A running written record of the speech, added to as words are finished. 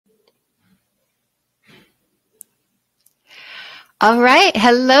All right.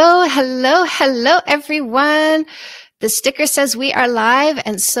 Hello, hello, hello, everyone. The sticker says we are live,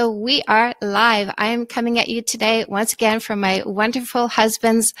 and so we are live. I am coming at you today once again from my wonderful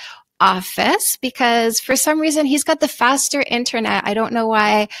husband's office because for some reason he's got the faster internet. I don't know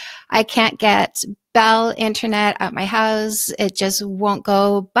why I can't get Bell internet at my house. It just won't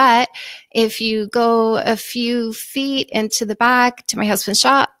go. But if you go a few feet into the back to my husband's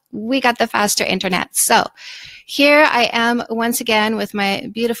shop, we got the faster internet. So here I am once again with my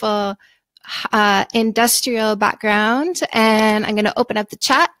beautiful industrial background, and I'm going to open up the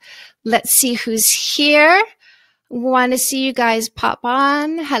chat. Let's see who's here. Want to see you guys pop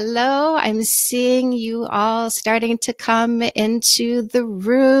on. Hello. I'm seeing you all starting to come into the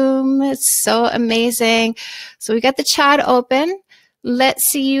room. It's so amazing. So we got the chat open. Let's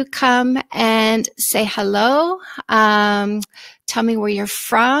see you come and say hello. Tell me where you're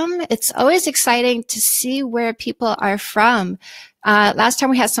from. It's always exciting to see where people are from. Last time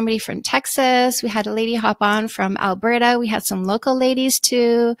we had somebody from Texas. We had a lady hop on from Alberta. We had some local ladies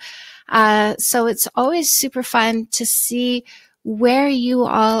too. So it's always super fun to see where you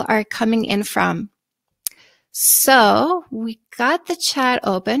all are coming in from. So we got the chat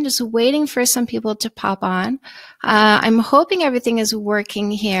open, just waiting for some people to pop on. I'm hoping everything is working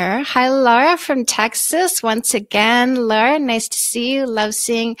here. Hi, Laura from Texas. Once again, Laura, nice to see you.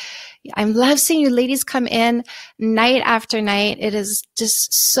 I love seeing you ladies come in night after night. It is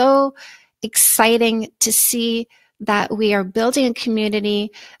just so exciting to see that we are building a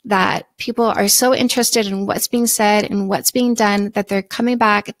community, that people are so interested in what's being said and what's being done, that they're coming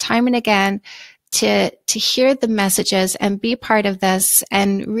back time and again to hear the messages and be part of this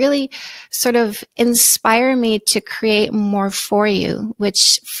and really sort of inspire me to create more for you,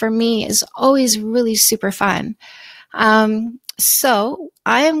 which for me is always really super fun. So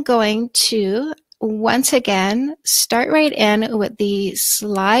I am going to once again start right in with the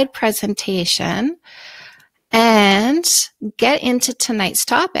slide presentation and get into tonight's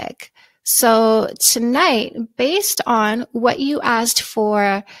topic. So tonight, based on what you asked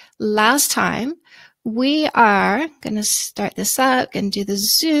for last time, we are going to start this up and do the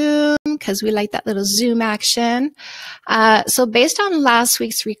Zoom because we like that little Zoom action. So based on last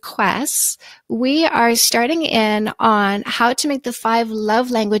week's requests, we are starting in on how to make the 5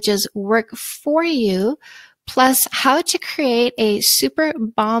 love languages work for you, plus how to create a super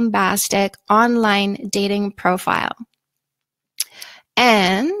bombastic online dating profile.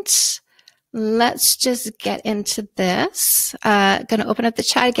 And let's just get into this. Going to open up the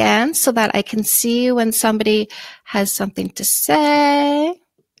chat again so that I can see when somebody has something to say.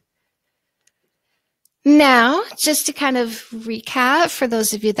 Now, just to kind of recap, for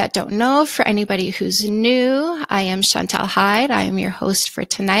those of you that don't know, for anybody who's new, I am Chantal Heide. I am your host for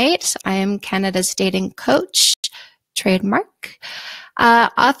tonight. I am Canada's dating coach, trademark,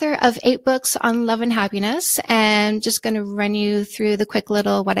 author of 8 books on love and happiness, and just going to run you through the quick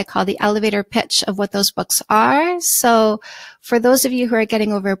little, what I call the elevator pitch of what those books are. So for those of you who are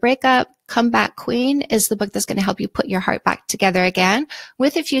getting over a breakup, Come Back Queen is the book that's going to help you put your heart back together again,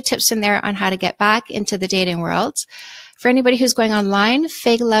 with a few tips in there on how to get back into the dating world. For anybody who's going online,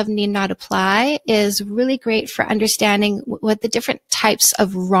 Fake Love Need Not Apply is really great for understanding what the different types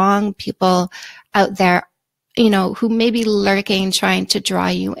of wrong people out there, who may be lurking, trying to draw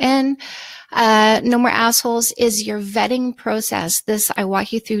you in. No More Assholes is your vetting process. This, I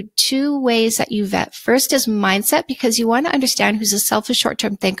walk you through 2 ways that you vet. First is mindset, because you want to understand who's a selfish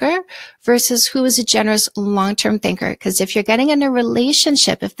short-term thinker versus who is a generous long-term thinker. Because if you're getting in a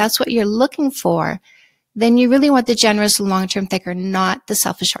relationship, if that's what you're looking for, then you really want the generous long-term thinker, not the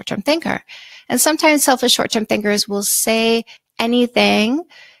selfish short-term thinker. And sometimes selfish short-term thinkers will say anything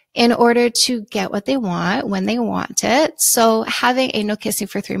in order to get what they want when they want it. So having a no kissing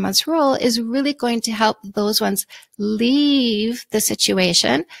for 3 months rule is really going to help those ones leave the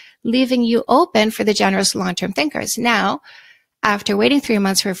situation, leaving you open for the generous long-term thinkers. Now, after waiting 3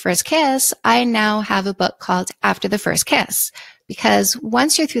 months for a first kiss, I now have a book called After the First Kiss, because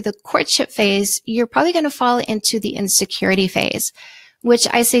once you're through the courtship phase, you're probably going to fall into the insecurity phase, which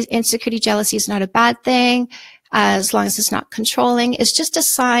I say insecurity, jealousy is not a bad thing. As long as it's not controlling, it's just a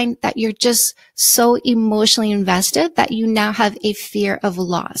sign that you're just so emotionally invested that you now have a fear of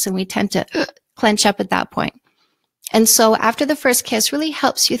loss. And we tend to clench up at that point. And so After the First Kiss really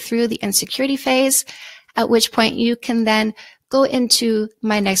helps you through the insecurity phase, at which point you can then go into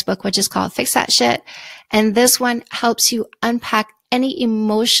my next book, which is called Fix That Shit. And this one helps you unpack any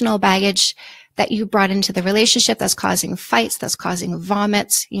emotional baggage that you brought into the relationship that's causing fights, that's causing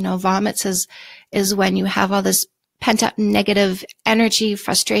vomits. Vomits is when you have all this pent up negative energy,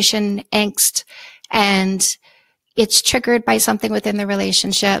 frustration, angst, and it's triggered by something within the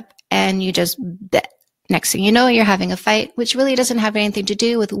relationship, and you just, next thing you know, you're having a fight, which really doesn't have anything to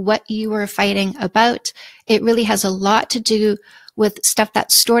do with what you were fighting about. It really has a lot to do with stuff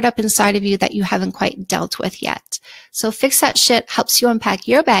that's stored up inside of you that you haven't quite dealt with yet. So Fix That Shit helps you unpack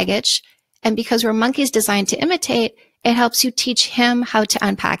your baggage. And because we're monkeys designed to imitate, it helps you teach him how to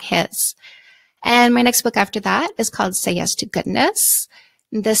unpack his. And my next book after that is called Say Yes to Goodness.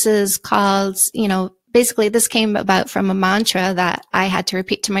 This is called, basically this came about from a mantra that I had to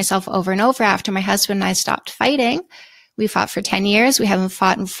repeat to myself over and over after my husband and I stopped fighting. We fought for 10 years. We haven't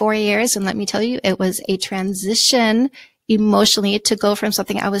fought in 4 years. And let me tell you, it was a transition emotionally to go from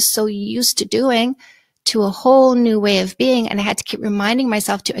something I was so used to doing to a whole new way of being. And I had to keep reminding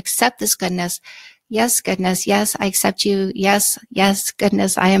myself to accept this goodness. Yes, goodness. Yes, I accept you. Yes, yes,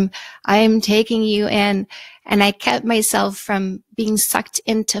 goodness. I am taking you in. And I kept myself from being sucked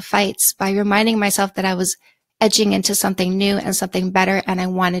into fights by reminding myself that I was edging into something new and something better. And I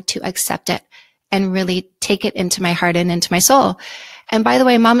wanted to accept it and really take it into my heart and into my soul. And by the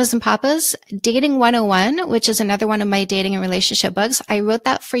way, mamas and papas, Dating 101, which is another one of my dating and relationship books, I wrote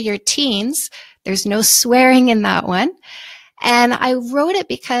that for your teens. There's no swearing in that one. And I wrote it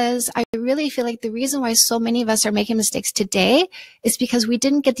because I really feel like the reason why so many of us are making mistakes today is because we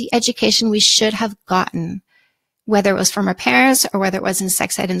didn't get the education we should have gotten, whether it was from our parents or whether it was in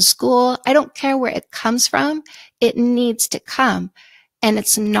sex ed in school. I don't care where it comes from. It needs to come. And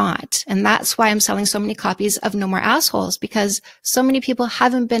it's not. And that's why I'm selling so many copies of No More Assholes, because so many people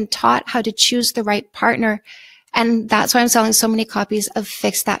haven't been taught how to choose the right partner. And that's why I'm selling so many copies of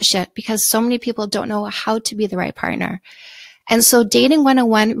Fix That Shit, because so many people don't know how to be the right partner. And so Dating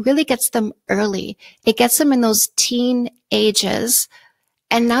 101 really gets them early. It gets them in those teen ages.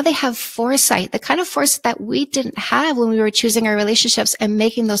 And now they have foresight, the kind of foresight that we didn't have when we were choosing our relationships and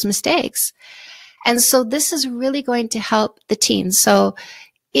making those mistakes. And so this is really going to help the teens. So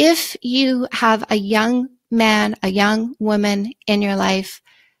if you have a young man, a young woman in your life,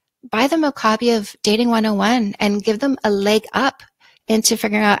 buy them a copy of Dating 101 and give them a leg up into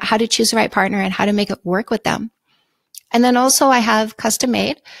figuring out how to choose the right partner and how to make it work with them. And then also I have Custom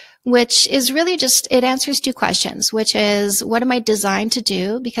Made, which is really just, it answers 2 questions, which is, what am I designed to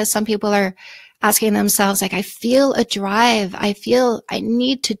do? Because some people are asking themselves, like, I feel a drive. I feel I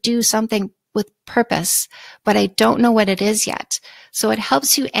need to do something with purpose, but I don't know what it is yet. So it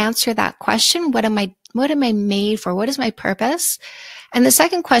helps you answer that question. What am I made for? What is my purpose? And the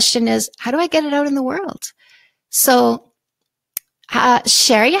second question is, how do I get it out in the world? So,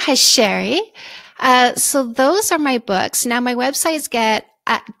 Sherry, hi, Sherry. So those are my books. Now my websites get,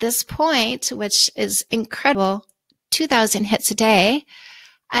 at this point, which is incredible, 2,000 hits a day.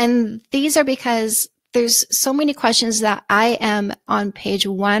 And these are because there's so many questions that I am on page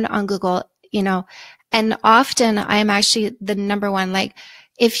 1 on Google, and often I'm actually the number 1. Like,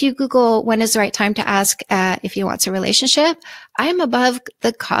 if you Google when is the right time to ask if you want a relationship, I'm above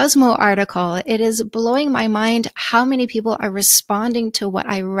the Cosmo article. It is blowing my mind how many people are responding to what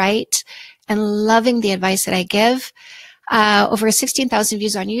I write and loving the advice that I give. Over 16,000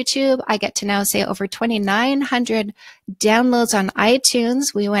 views on YouTube. I get to now say over 2,900 downloads on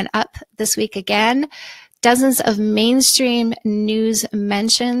iTunes. We went up this week again. Dozens of mainstream news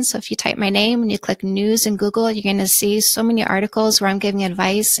mentions. So if you type my name and you click news in Google, you're going to see so many articles where I'm giving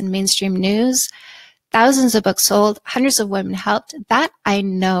advice in mainstream news. Thousands of books sold. Hundreds of women helped. That I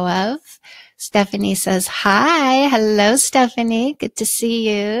know of. Stephanie says, hi. Hello, Stephanie. Good to see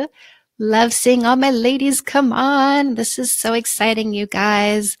you. Love seeing all my ladies come on. This is so exciting, you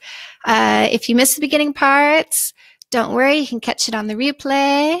guys. If you missed the beginning parts, don't worry. You can catch it on the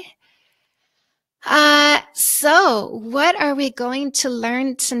replay. So what are we going to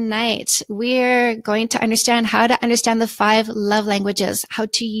learn tonight? We're going to understand how to understand the 5 love languages, how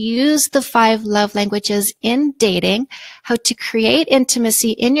to use the 5 love languages in dating, how to create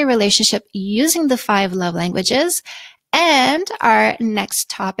intimacy in your relationship using the 5 love languages. And our next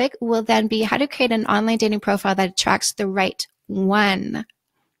topic will then be how to create an online dating profile that attracts the right one.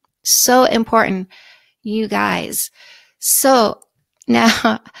 So important, you guys. So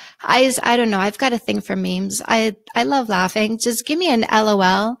now, I don't know. I've got a thing for memes. I love laughing. Just give me an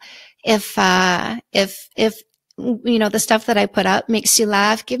LOL if the stuff that I put up makes you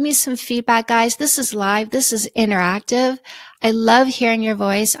laugh. Give me some feedback, guys. This is live. This is interactive. I love hearing your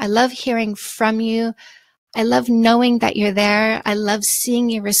voice. I love hearing from you. I love knowing that you're there. I love seeing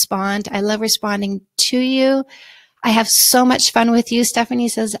you respond. I love responding to you. I have so much fun with you. Stephanie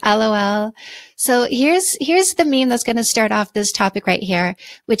says, LOL. So here's the meme that's going to start off this topic right here,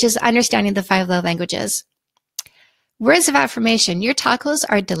 which is understanding the 5 love languages. Words of affirmation. Your tacos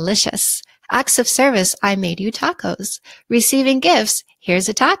are delicious. Acts of service, I made you tacos. Receiving gifts, here's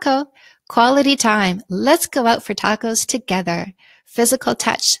a taco. Quality time, let's go out for tacos together. Physical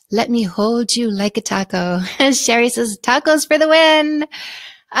touch, let me hold you like a taco. Sherry says, tacos for the win.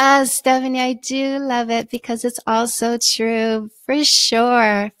 Stephanie, I do love it because it's all so true. For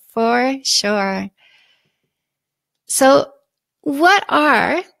sure. For sure. So what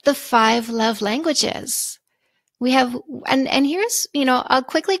are the 5 love languages? We have, and here's, I'll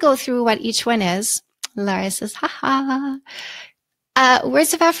quickly go through what each one is. Laura says, haha.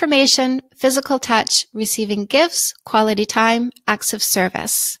 Words of affirmation, physical touch, receiving gifts, quality time, acts of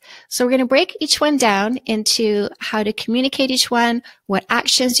service. So we're going to break each one down into how to communicate each one, what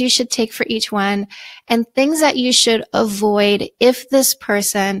actions you should take for each one, and things that you should avoid if this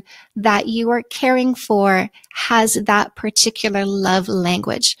person that you are caring for has that particular love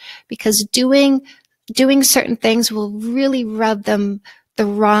language. Because doing certain things will really rub them the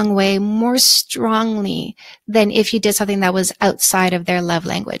wrong way more strongly than if you did something that was outside of their love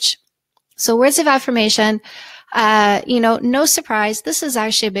language. So words of affirmation, no surprise. This is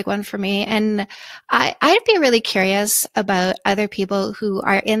actually a big one for me. And I'd be really curious about other people who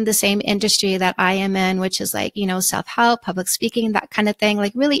are in the same industry that I am in, which is like, self-help, public speaking, that kind of thing,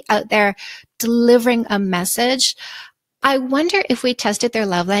 like really out there delivering a message. I wonder if we tested their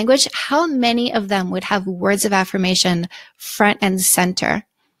love language, how many of them would have words of affirmation front and center?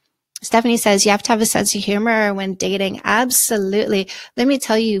 Stephanie says, you have to have a sense of humor when dating. Absolutely. Let me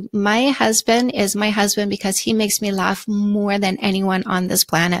tell you, my husband is my husband because he makes me laugh more than anyone on this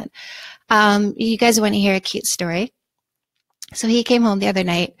planet. You guys want to hear a cute story? So he came home the other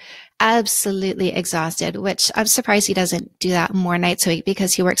night, absolutely exhausted, which I'm surprised he doesn't do that more nights a week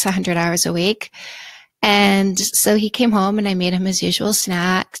because he works 100 hours a week. And so he came home and I made him his usual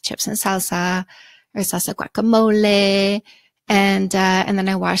snack, chips and salsa or salsa guacamole. And then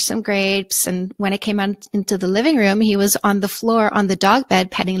I washed some grapes. And when I came out into the living room, he was on the floor on the dog bed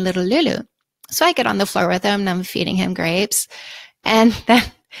petting little Lulu. So I get on the floor with him and I'm feeding him grapes. And then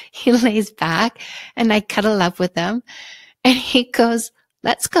he lays back and I cuddle up with him and he goes,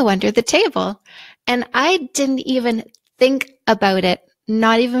 let's go under the table. And I didn't even think about it.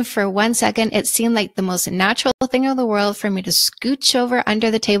 Not even for 1 second. It seemed like the most natural thing in the world for me to scooch over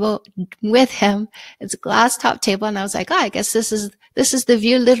under the table with him. It's a glass top table. And I was like, I guess this is the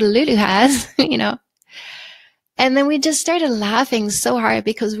view little Lulu has, And then we just started laughing so hard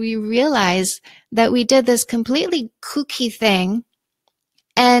because we realized that we did this completely kooky thing.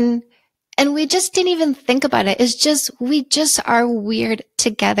 And we just didn't even think about it. It's just, we just are weird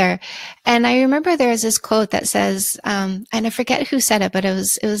together. And I remember there's this quote that says, and I forget who said it, but it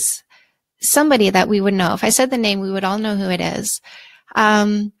was somebody that we would know. If I said the name, we would all know who it is.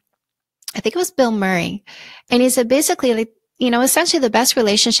 I think it was Bill Murray. And he said basically, like, essentially the best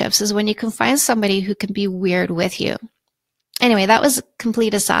relationships is when you can find somebody who can be weird with you. Anyway, that was a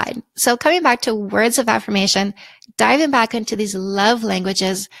complete aside. So coming back to words of affirmation, diving back into these love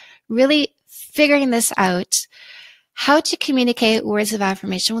languages, really figuring this out, how to communicate words of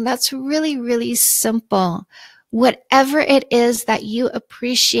affirmation. Well, that's really, really simple. Whatever it is that you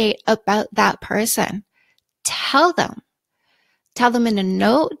appreciate about that person, tell them. Tell them in a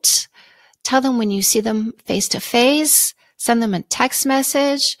note. Tell them when you see them face to face. Send them a text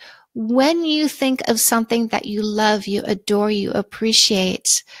message. When you think of something that you love, you adore, you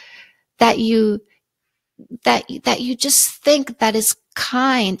appreciate, that you just think that is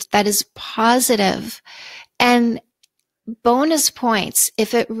kind, that is positive. And bonus points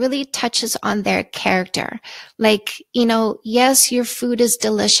if it really touches on their character. Like, yes, your food is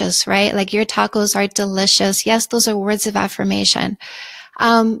delicious, right? Like your tacos are delicious. Yes, those are words of affirmation.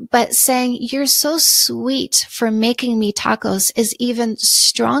 But saying you're so sweet for making me tacos is even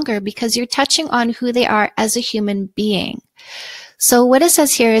stronger because you're touching on who they are as a human being. So what it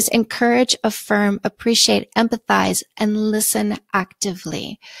says here is encourage, affirm, appreciate, empathize, and listen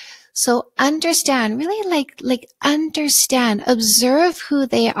actively. So understand, really like understand, observe who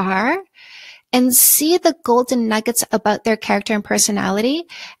they are and see the golden nuggets about their character and personality,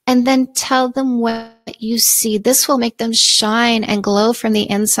 and then tell them what you see. This will make them shine and glow from the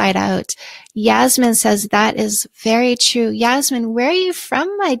inside out. Yasmin says that is very true. Yasmin, where are you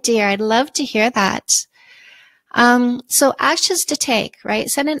from, my dear? I'd love to hear that. So actions to take, right?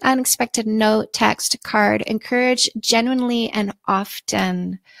 Send an unexpected note, text, card, encourage genuinely and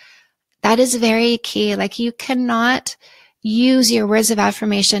often. That is very key. Like you cannot use your words of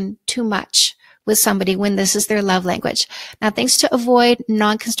affirmation too much with somebody when this is their love language. Now, things to avoid: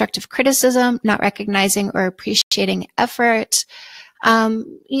 non-constructive criticism, not recognizing or appreciating effort.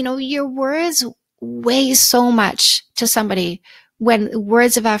 Your words weigh so much to somebody when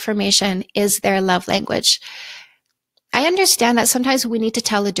words of affirmation is their love language. I understand that sometimes we need to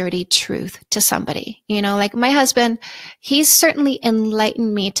tell a dirty truth to somebody. You know, like my husband, he's certainly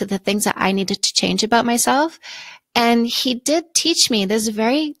enlightened me to the things that I needed to change about myself. And he did teach me this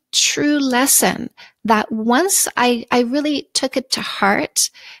very true lesson that once I really took it to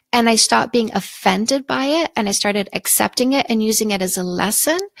heart and I stopped being offended by it and I started accepting it and using it as a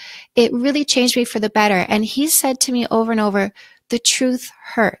lesson, it really changed me for the better. And he said to me over and over, the truth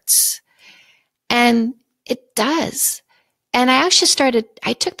hurts. And it does. And I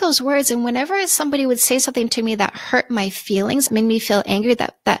took those words, and whenever somebody would say something to me that hurt my feelings, made me feel angry,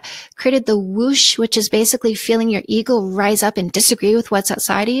 that created the whoosh, which is basically feeling your ego rise up and disagree with what's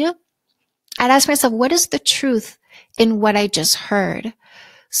outside of you, I'd ask myself, what is the truth in what I just heard?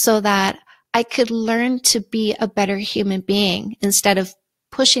 So that I could learn to be a better human being instead of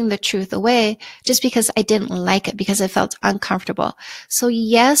pushing the truth away just because I didn't like it, because I felt uncomfortable. So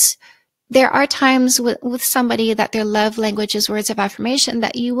yes, there are times with somebody that their love language is words of affirmation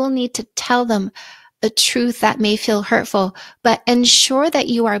that you will need to tell them a truth that may feel hurtful, but ensure that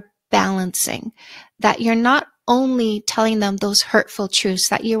you are balancing, that you're not only telling them those hurtful truths,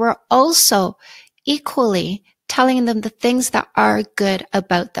 that you are also equally telling them the things that are good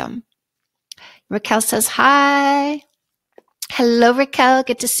about them. Raquel says, hi. Hello, Raquel.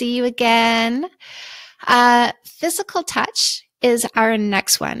 Good to see you again. Physical touch is our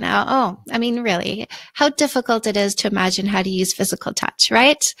next one. Now, really, how difficult it is to imagine how to use physical touch,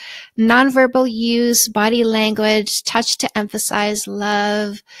 right? Nonverbal use, body language, touch to emphasize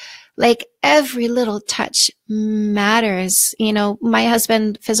love. Like every little touch matters. You know, my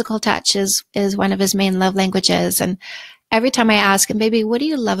husband, physical touch is one of his main love languages. And every time I ask him, baby, what do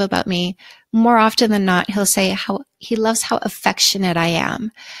you love about me? More often than not, he'll say how he loves how affectionate I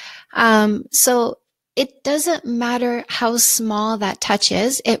am. So it doesn't matter how small that touch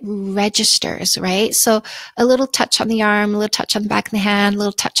is, it registers, right? So a little touch on the arm, a little touch on the back of the hand, a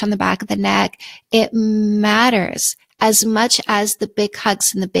little touch on the back of the neck, it matters as much as the big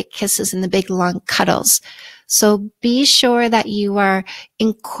hugs and the big kisses and the big long cuddles. So be sure that you are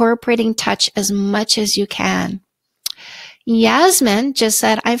incorporating touch as much as you can. Yasmin just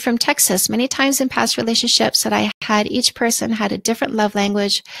said, I'm from Texas. Many times in past relationships that I had, each person had a different love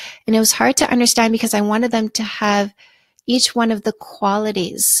language, and it was hard to understand because I wanted them to have each one of the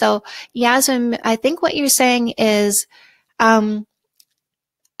qualities. So Yasmin, I think what you're saying is,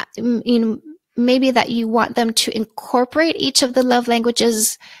 maybe that you want them to incorporate each of the love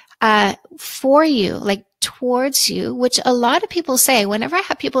languages for you, like towards you, which a lot of people say. Whenever I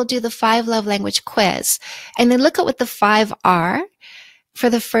have people do the 5 love language quiz and they look at what the 5 are for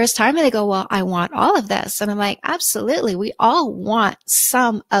the first time and they go, well, I want all of this. And I'm like, absolutely. We all want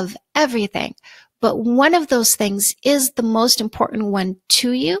some of everything. But one of those things is the most important one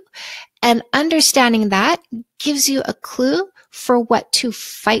to you. And understanding that gives you a clue for what to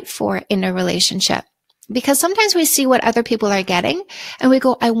fight for in a relationship. Because sometimes we see what other people are getting and we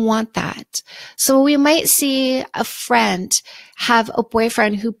go, I want that. So we might see a friend have a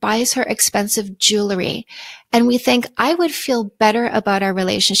boyfriend who buys her expensive jewelry. And we think, I would feel better about our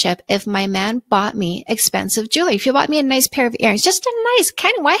relationship if my man bought me expensive jewelry. If he bought me a nice pair of earrings, just a nice,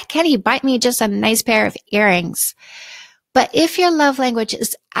 why can't he buy me just a nice pair of earrings? But if your love language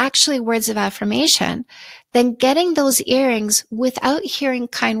is actually words of affirmation, then getting those earrings without hearing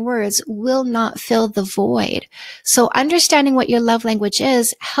kind words will not fill the void. So understanding what your love language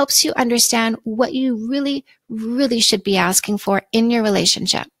is helps you understand what you really, really should be asking for in your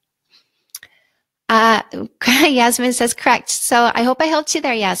relationship. Yasmin says, correct. So I hope I helped you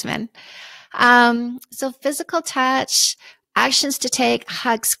there, Yasmin. So physical touch, actions to take,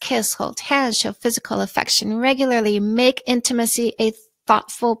 hugs, kiss, hold hands, show physical affection regularly, make intimacy a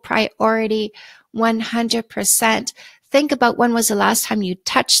thoughtful priority 100%. Think about when was the last time you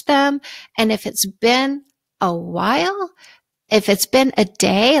touched them. And if it's been a while, if it's been a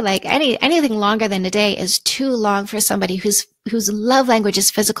day, like anything longer than a day is too long for somebody whose love language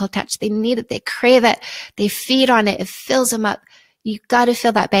is physical touch. They need it. They crave it. They feed on it. It fills them up. You got to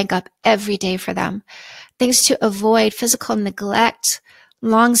fill that bank up every day for them. Things to avoid: physical neglect,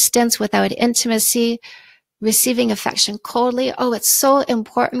 long stints without intimacy, receiving affection coldly. Oh, it's so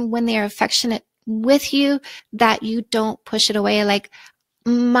important when they are affectionate with you that you don't push it away. Like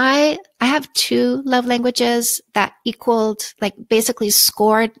I have 2 love languages that equaled, like basically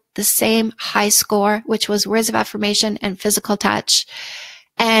scored the same high score, which was words of affirmation and physical touch.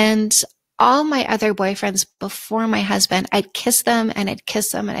 And all my other boyfriends before my husband, I'd kiss them and I'd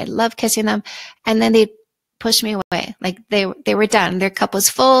kiss them and I'd love kissing them. And then they'd push me away. Like they were done. Their cup was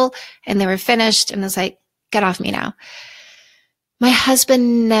full and they were finished. And I was like, get off me now. My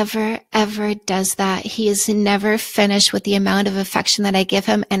husband never, ever does that. He is never finished with the amount of affection that I give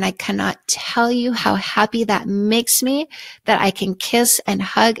him. And I cannot tell you how happy that makes me that I can kiss and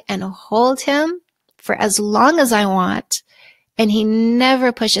hug and hold him for as long as I want. And he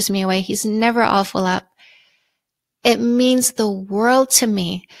never pushes me away. He's never awful up. It means the world to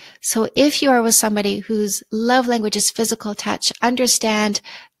me. So if you are with somebody whose love language is physical touch, understand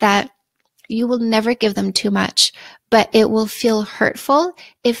that you will never give them too much, but it will feel hurtful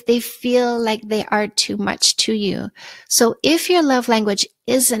if they feel like they are too much to you. So if your love language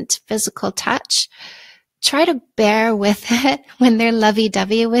isn't physical touch, try to bear with it when they're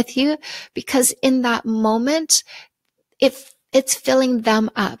lovey-dovey with you, because in that moment, it's filling them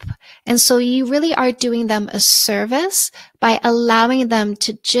up. And so you really are doing them a service by allowing them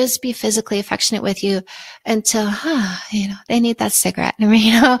to just be physically affectionate with you until, they need that cigarette,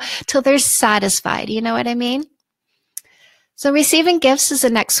 till they're satisfied. You know what I mean? So receiving gifts is the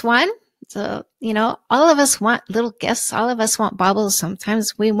next one. So, all of us want little gifts. All of us want baubles.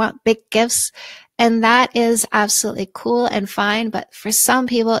 Sometimes we want big gifts. And that is absolutely cool and fine. But for some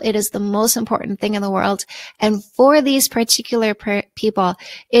people, it is the most important thing in the world. And for these particular people,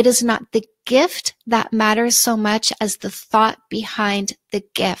 it is not the gift that matters so much as the thought behind the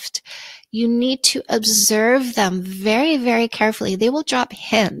gift. You need to observe them very, very carefully. They will drop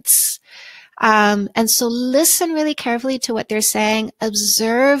hints. And so listen really carefully to what they're saying,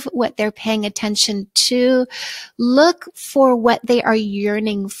 observe what they're paying attention to, look for what they are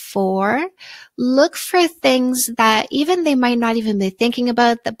yearning for, look for things that even they might not even be thinking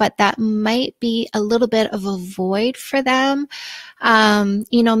about, but that might be a little bit of a void for them.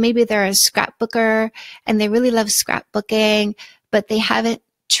 Maybe they're a scrapbooker and they really love scrapbooking, but they haven't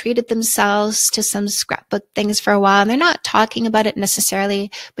treated themselves to some scrapbook things for a while, and they're not talking about it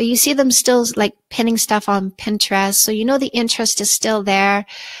necessarily, but you see them still like pinning stuff on Pinterest. So the interest is still there.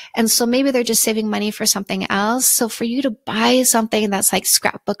 And so maybe they're just saving money for something else. So for you to buy something that's like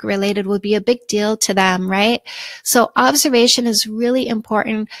scrapbook related would be a big deal to them, right? So observation is really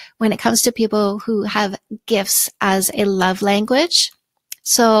important when it comes to people who have gifts as a love language.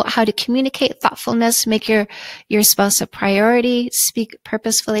 So how to communicate thoughtfulness, make your spouse a priority, speak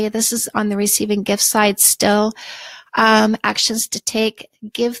purposefully. This is on the receiving gift side still. Actions to take,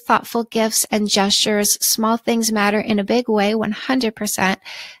 give thoughtful gifts and gestures. Small things matter in a big way, 100%.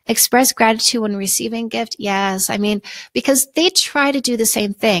 Express gratitude when receiving gift. Yes. Because they try to do the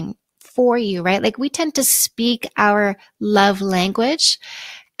same thing for you, right? Like we tend to speak our love language.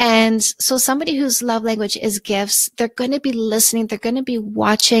 And so somebody whose love language is gifts, they're going to be listening. They're going to be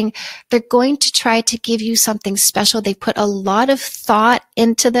watching. They're going to try to give you something special. They put a lot of thought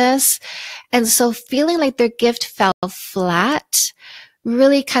into this. And so feeling like their gift fell flat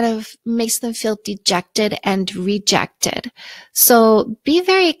really kind of makes them feel dejected and rejected. So be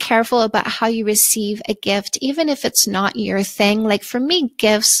very careful about how you receive a gift, even if it's not your thing. Like for me,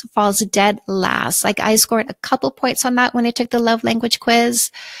 gifts falls dead last. Like I scored a couple points on that when I took the love language quiz.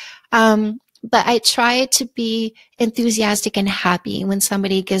 But I try to be enthusiastic and happy when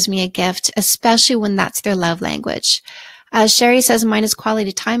somebody gives me a gift, especially when that's their love language. Sherry says mine is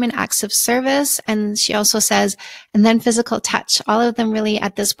quality time and acts of service. And she also says, and then physical touch. All of them really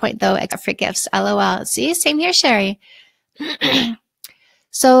at this point though, except for gifts. LOL. See, same here, Sherry.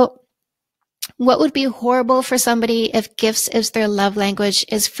 So what would be horrible for somebody if gifts is their love language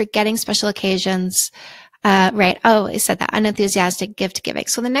is forgetting special occasions. Right. Oh, I said that. Unenthusiastic gift giving.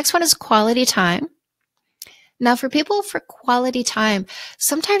 So the next one is quality time. Now for people for quality time,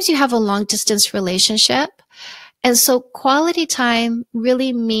 sometimes you have a long distance relationship. And so quality time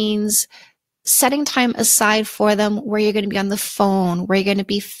really means setting time aside for them where you're going to be on the phone, where you're going to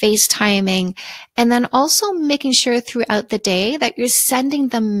be FaceTiming, and then also making sure throughout the day that you're sending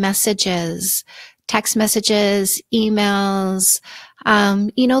them messages, text messages, emails,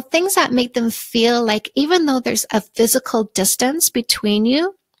 things that make them feel like even though there's a physical distance between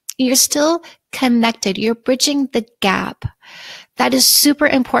you, you're still connected. You're bridging the gap. That is super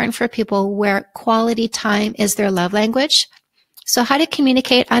important for people where quality time is their love language. So how to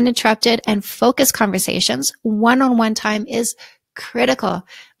communicate uninterrupted and focused conversations, one-on-one time is critical.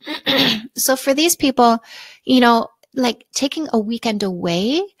 So for these people, like taking a weekend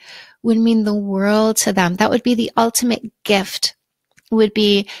away would mean the world to them. That would be the ultimate gift. Would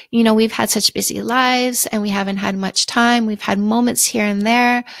be, we've had such busy lives and we haven't had much time. We've had moments here and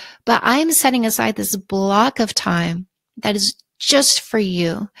there, but I'm setting aside this block of time that is just for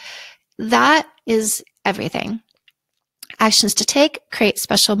you. That is everything. Actions to take, create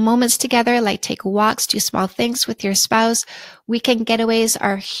special moments together, like take walks, do small things with your spouse. Weekend getaways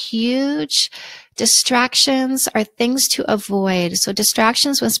are huge. Distractions are things to avoid. So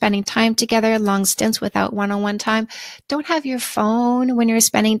distractions when spending time together, long stints without one-on-one time. Don't have your phone when you're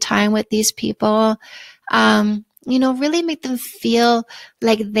spending time with these people. Really make them feel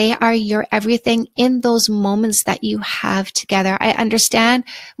like they are your everything in those moments that you have together. I understand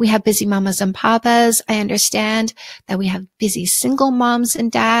we have busy mamas and papas. I understand that we have busy single moms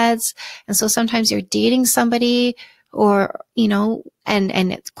and dads. And so sometimes you're dating somebody or, and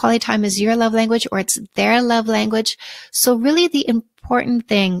it's quality time is your love language or it's their love language. So really the important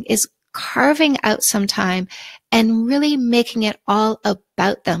thing is carving out some time and really making it all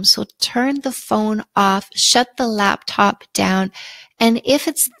about them. So turn the phone off, shut the laptop down. And if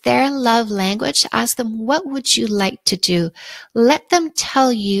it's their love language, ask them, what would you like to do? Let them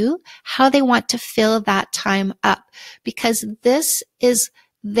tell you how they want to fill that time up, because this is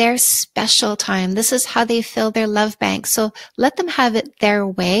their special time. This is how they fill their love bank. So let them have it their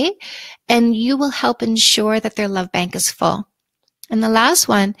way, and you will help ensure that their love bank is full. And the last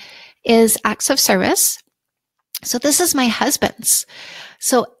one is acts of service. So this is my husband's.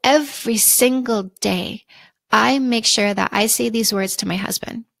 So every single day, I make sure that I say these words to my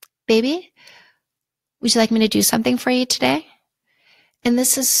husband. Baby, would you like me to do something for you today? And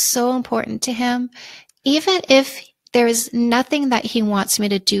this is so important to him. Even if there is nothing that he wants me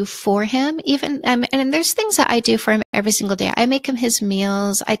to do for him, and there's things that I do for him every single day. I make him his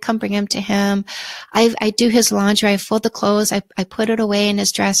meals. I come bring him to him. I do his laundry. I fold the clothes. I put it away in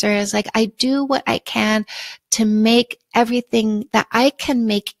his dressers. Like, I do what I can to make everything that I can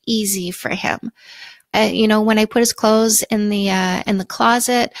make easy for him. When I put his clothes in the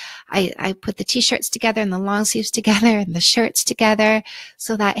closet, I put the t-shirts together and the long sleeves together and the shirts together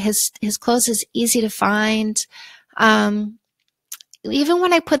so that his clothes is easy to find. Even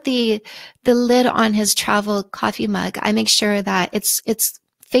when I put the lid on his travel coffee mug, I make sure that it's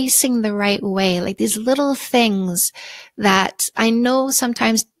facing the right way. Like these little things that I know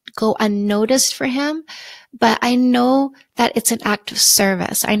sometimes go unnoticed for him, but I know that it's an act of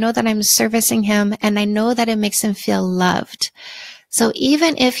service. I know that I'm servicing him, and I know that it makes him feel loved. So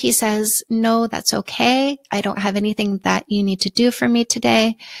even if he says, no, that's okay, I don't have anything that you need to do for me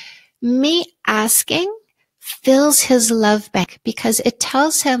today, me asking fills his love bank, because it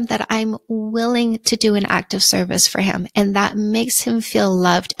tells him that I'm willing to do an act of service for him, and that makes him feel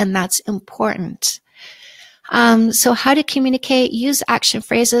loved, and that's important. So how to communicate: use action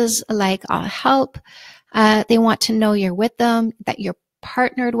phrases like I'll help. They want to know you're with them, that you're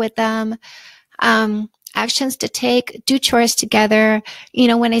partnered with them. Actions to take: do chores together.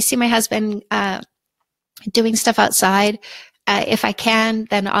 When I see my husband doing stuff outside, if I can,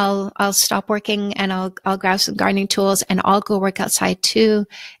 then I'll stop working and I'll grab some gardening tools and I'll go work outside too.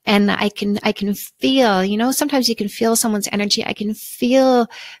 And I can feel, sometimes you can feel someone's energy. I can feel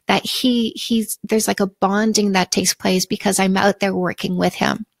that there's like a bonding that takes place because I'm out there working with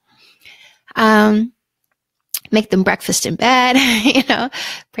him. Make them breakfast in bed,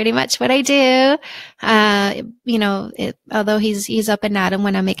 pretty much what I do. Although he's up and at 'em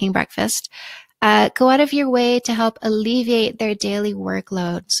when I'm making breakfast. Go out of your way to help alleviate their daily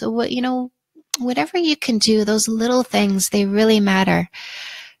workload. So whatever you can do, those little things, they really matter.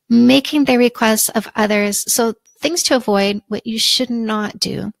 Making the requests of others. So things to avoid, what you should not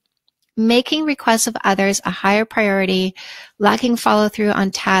do. Making requests of others a higher priority, lacking follow through on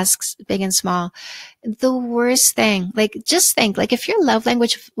tasks, big and small. The worst thing, just think, if your love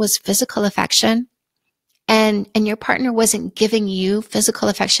language was physical affection, and your partner wasn't giving you physical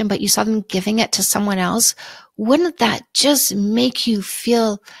affection, but you saw them giving it to someone else, wouldn't that just make you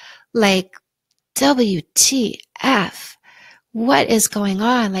feel like, WTF? What is going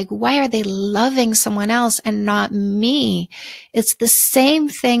on? Why are they loving someone else and not me? It's the same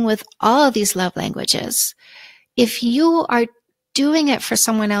thing with all of these love languages. If you are doing it for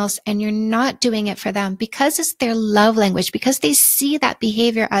someone else and you're not doing it for them because it's their love language, because they see that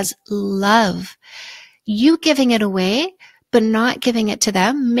behavior as love, you giving it away but not giving it to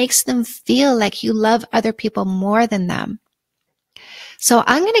them makes them feel like you love other people more than them. So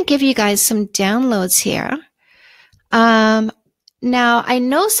I'm going to give you guys some downloads here. Now, I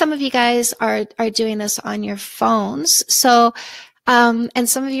know some of you guys are doing this on your phones. So, and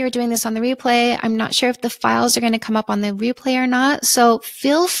some of you are doing this on the replay. I'm not sure if the files are going to come up on the replay or not. So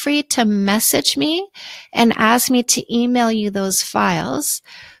feel free to message me and ask me to email you those files.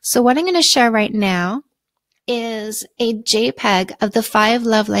 So what I'm going to share right now is a JPEG of the 5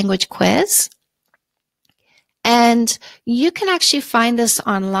 love language quiz. And you can actually find this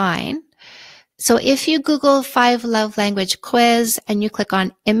online. So if you Google 5 love language quiz and you click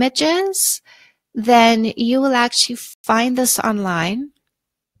on images, then you will actually find this online.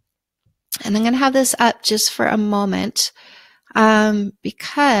 And I'm going to have this up just for a moment,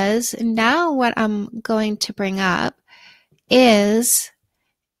 because now what I'm going to bring up is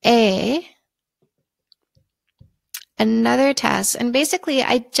another test. And basically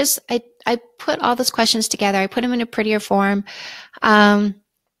I put all those questions together. I put them in a prettier form. And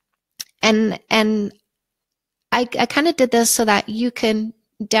I kind of did this so that you can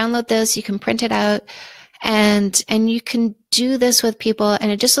download this, you can print it out, and you can do this with people,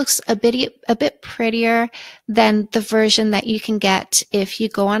 and it just looks a bit prettier than the version that you can get if you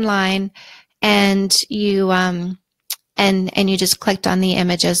go online and you and you just clicked on the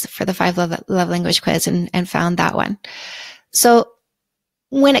images for the 5 love language quiz and found that one. So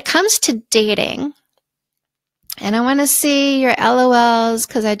when it comes to dating, and I want to see your LOLs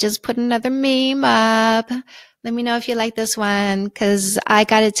because I just put another meme up. Let me know if you like this one, because I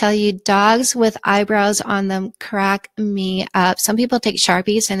got to tell you, dogs with eyebrows on them crack me up. Some people take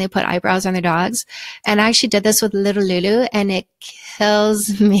Sharpies and they put eyebrows on their dogs. And I actually did this with little Lulu and it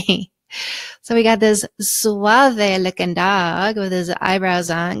kills me. So we got this suave looking dog with his eyebrows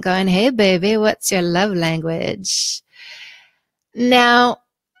on going, "Hey baby, what's your love language?" Now,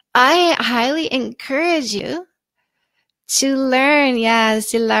 I highly encourage you to learn.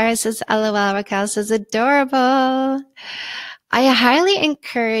 Yes, Lara says LOL. Raquel says adorable. I highly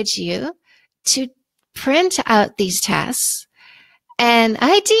encourage you to print out these tests. And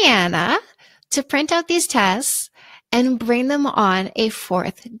Deanna, to print out these tests and bring them on a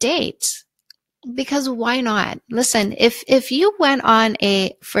 4th date. Because why not? Listen, if you went on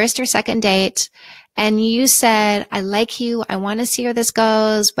a 1st or 2nd date and you said, "I like you, I want to see where this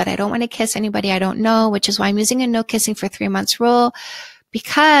goes, but I don't want to kiss anybody I don't know," which is why I'm using a no kissing for 3 months rule,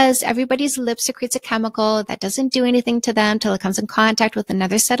 because everybody's lip secretes a chemical that doesn't do anything to them till it comes in contact with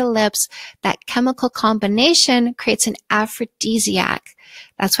another set of lips. That chemical combination creates an aphrodisiac.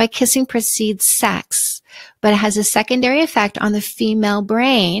 That's why kissing precedes sex, but it has a secondary effect on the female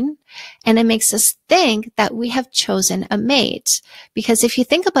brain, and it makes us think that we have chosen a mate. Because if you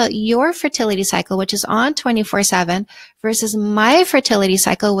think about your fertility cycle, which is on 24/7, versus my fertility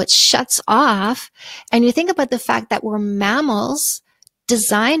cycle, which shuts off, and you think about the fact that we're mammals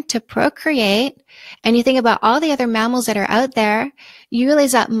designed to procreate, and you think about all the other mammals that are out there, you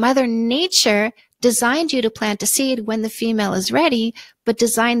realize that Mother Nature designed you to plant a seed when the female is ready, but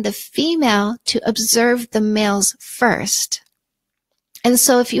designed the female to observe the males first. And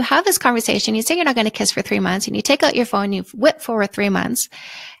so if you have this conversation, you say you're not going to kiss for 3 months, and you take out your phone, you whip forward 3 months,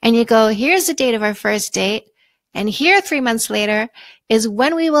 and you go, "Here's the date of our first date, and here 3 months later is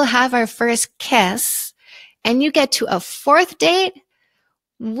when we will have our first kiss," and you get to a 4th date,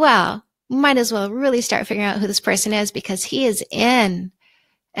 well, might as well really start figuring out who this person is, because he is in.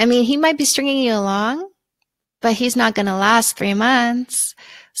 I mean, he might be stringing you along, but he's not going to last 3 months.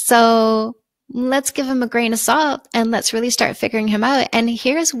 So let's give him a grain of salt and let's really start figuring him out. And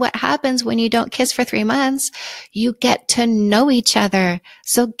here's what happens when you don't kiss for 3 months. You get to know each other.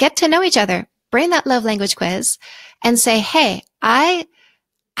 So get to know each other. Bring that love language quiz and say, "Hey,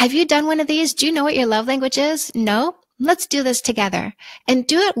 have you done one of these? Do you know what your love language is? No? Let's do this together." And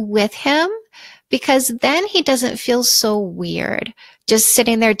do it with him, because then he doesn't feel so weird just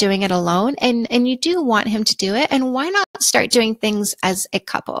sitting there doing it alone. And you do want him to do it. And why not start doing things as a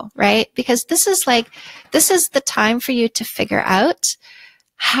couple, right? Because this is the time for you to figure out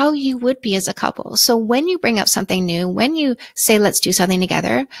how you would be as a couple. So when you bring up something new, when you say, "Let's do something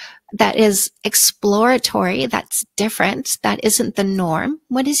together," that is exploratory, that's different, that isn't the norm.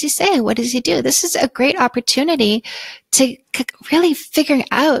 What does he say? What does he do? This is a great opportunity to really figure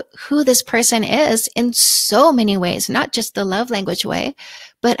out who this person is in so many ways, not just the love language way,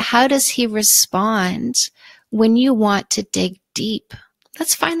 but how does he respond when you want to dig deep?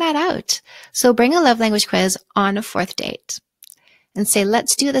 Let's find that out. So bring a love language quiz on a 4th date and say,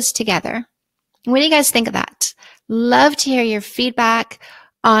 "Let's do this together." What do you guys think of that? Love to hear your feedback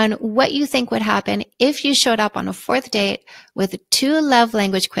on what you think would happen if you showed up on a 4th date with 2 love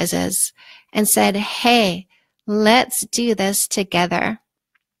language quizzes and said, "Hey, let's do this together."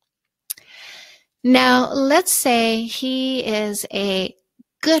 Now, let's say he is a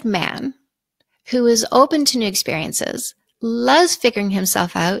good man who is open to new experiences, loves figuring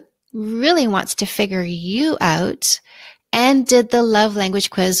himself out, really wants to figure you out, and did the love language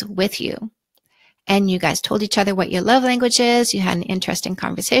quiz with you. And you guys told each other what your love language is. You had an interesting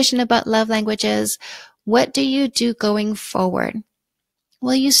conversation about love languages. What do you do going forward?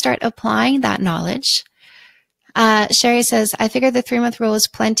 Well, you start applying that knowledge. Sherry says, "I figured the 3-month rule is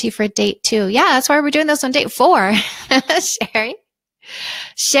plenty for date 2. Yeah, that's why we're doing this on date 4.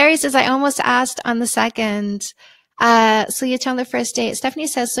 Sherry says, "I almost asked on the 2nd. So you tell him the first date. Stephanie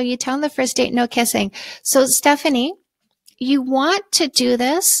says, so you tell him the first date, no kissing. So Stephanie, you want to do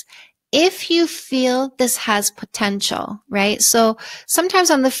this if you feel this has potential, right? So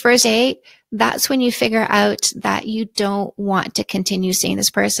sometimes on the first date, that's when you figure out that you don't want to continue seeing this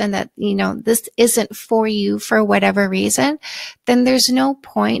person, that, this isn't for you for whatever reason. Then there's no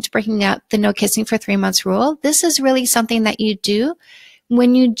point breaking up the no kissing for 3 months rule. This is really something that you do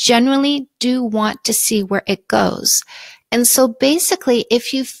when you genuinely do want to see where it goes. And so basically,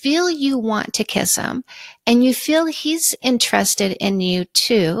 if you feel you want to kiss him and you feel he's interested in you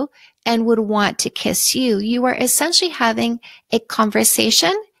too and would want to kiss you, you are essentially having a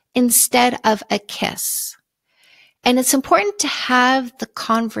conversation instead of a kiss. And it's important to have the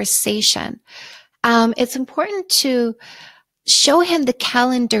conversation. It's important to show him the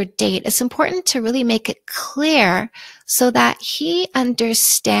calendar date. It's important to really make it clear so that he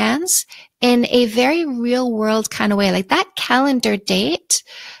understands in a very real world kind of way. Like that calendar date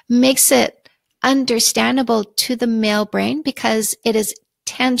makes it understandable to the male brain because it is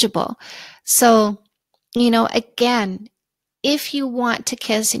tangible. So, again, if you want to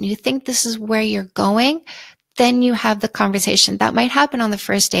kiss and you think this is where you're going, then you have the conversation. That might happen on the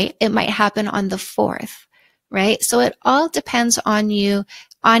first date. It might happen on the fourth, right? So it all depends on you,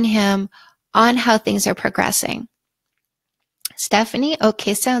 on him, on how things are progressing. Stephanie,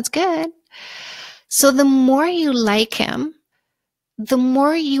 okay, sounds good. So the more you like him, the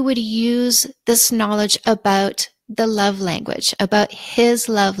more you would use this knowledge about the love language, about his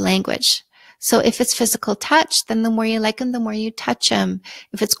love language. So if it's physical touch, then the more you like him, the more you touch him.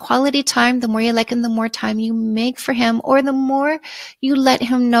 If it's quality time, the more you like him, the more time you make for him, or the more you let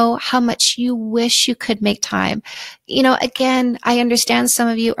him know how much you wish you could make time. Again, I understand some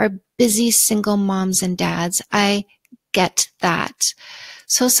of you are busy single moms and dads. I get that.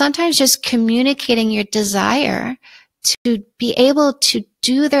 So sometimes just communicating your desire to be able to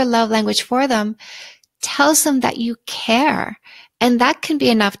do their love language for them tells them that you care. And that can be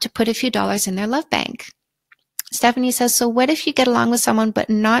enough to put a few dollars in their love bank. Stephanie says, so what if you get along with someone but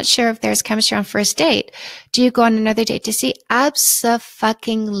not sure if there's chemistry on first date? Do you go on another date to see?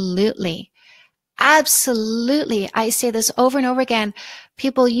 Abso-fucking-lutely. Absolutely. I say this over and over again.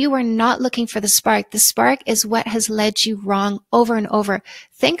 People, you are not looking for the spark. The spark is what has led you wrong over and over.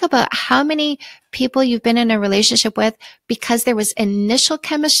 Think about how many people you've been in a relationship with because there was initial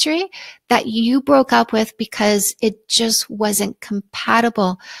chemistry that you broke up with because it just wasn't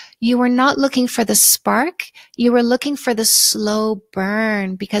compatible. You were not looking for the spark. You were looking for the slow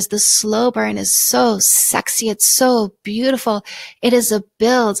burn because the slow burn is so sexy. It's so beautiful. It is a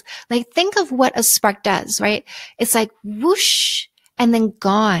build. Like think of what a spark does, right? It's like whoosh and then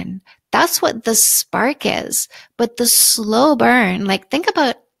gone. That's what the spark is. But the slow burn, like think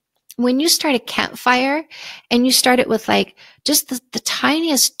about when you start a campfire and you start it with like just the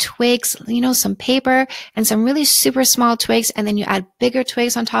tiniest twigs, some paper and some really super small twigs. And then you add bigger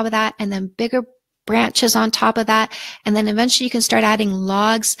twigs on top of that and then bigger branches on top of that. And then eventually you can start adding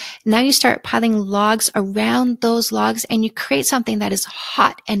logs. Now you start piling logs around those logs and you create something that is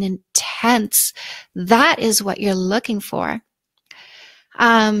hot and intense. That is what you're looking for.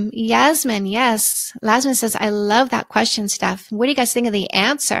 Yasmin, yes. Yasmin says, I love that question, Steph. What do you guys think of the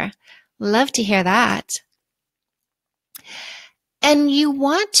answer? Love to hear that. And you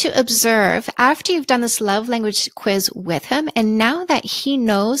want to observe after you've done this love language quiz with him, and now that he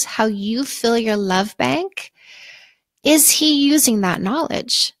knows how you fill your love bank, is he using that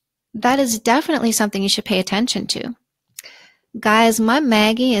knowledge? That is definitely something you should pay attention to. Guys, my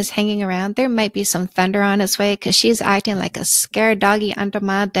Maggie is hanging around. There might be some thunder on its way because she's acting like a scared doggy under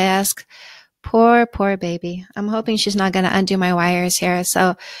my desk. Poor baby. I'm hoping she's not going to undo my wires here.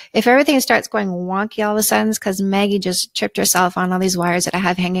 So if everything starts going wonky all of a sudden, it's because Maggie just tripped herself on all these wires that I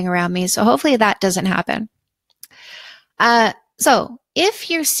have hanging around me. So hopefully that doesn't happen. So if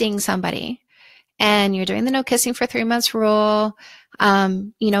you're seeing somebody and you're doing the no kissing for 3 months rule,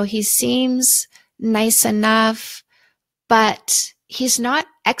 he seems nice enough, but he's not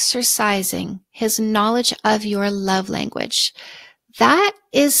exercising his knowledge of your love language. That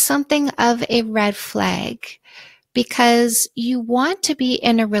is something of a red flag because you want to be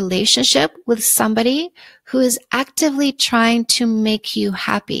in a relationship with somebody who is actively trying to make you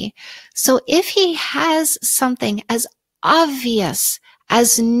happy. So if he has something as obvious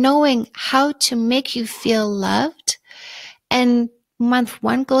as knowing how to make you feel loved, and month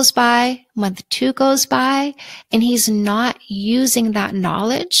 1 goes by, month 2 goes by, and he's not using that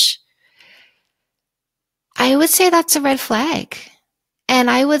knowledge, I would say that's a red flag. And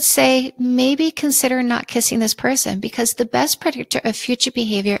I would say maybe consider not kissing this person, because the best predictor of future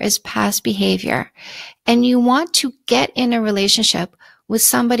behavior is past behavior. And you want to get in a relationship with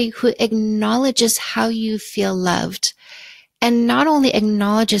somebody who acknowledges how you feel loved, and not only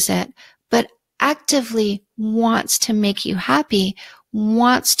acknowledges it, but actively wants to make you happy,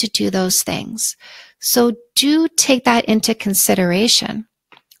 wants to do those things. So do take that into consideration.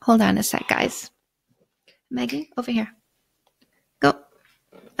 Hold on a sec, guys. Maggie, over here. Go.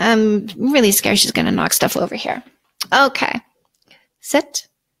 I'm really scared she's going to knock stuff over here. Okay. Sit.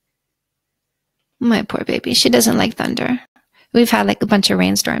 My poor baby. She doesn't like thunder. We've had like a bunch of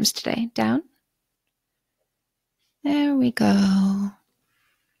rainstorms today. Down. There we go.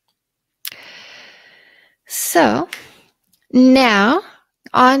 So now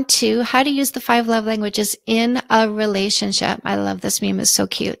on to how to use the 5 love languages in a relationship. I love this meme. It's so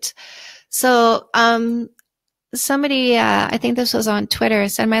cute. So, somebody, I think this was on Twitter,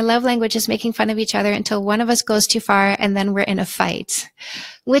 said, my love language is making fun of each other until one of us goes too far and then we're in a fight,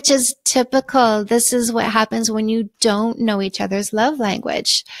 which is typical. This is what happens when you don't know each other's love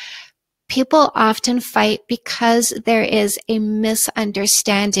language. People often fight because there is a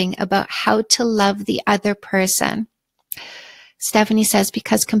misunderstanding about how to love the other person. Stephanie says,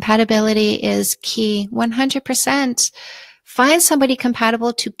 because compatibility is key. 100%. Find somebody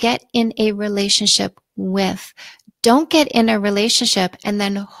compatible to get in a relationship with. Don't get in a relationship and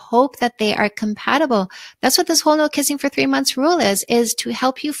then hope that they are compatible. That's what this whole no kissing for 3 months rule is to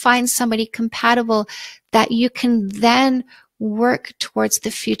help you find somebody compatible that you can then work towards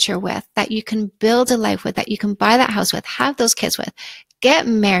the future with, that you can build a life with, that you can buy that house with, have those kids with, get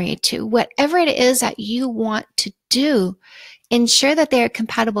married to, whatever it is that you want to do. Ensure that they are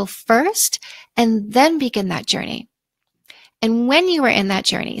compatible first and then begin that journey. And when you are in that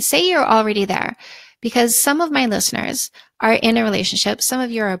journey, say you're already there, because some of my listeners are in a relationship. Some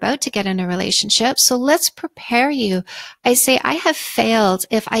of you are about to get in a relationship. So let's prepare you. I say I have failed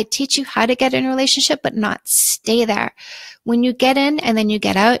if I teach you how to get in a relationship, but not stay there. When you get in and then you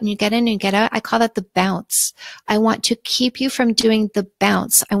get out and you get in and you get out, I call that the bounce. I want to keep you from doing the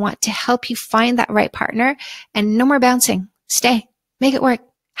bounce. I want to help you find that right partner, and no more bouncing. Stay. Make it work.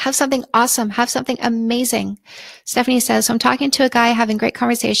 Have something awesome. Have something amazing. Stephanie says, so I'm talking to a guy having great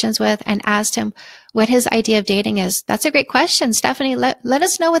conversations with and asked him what his idea of dating is. That's a great question. Stephanie, let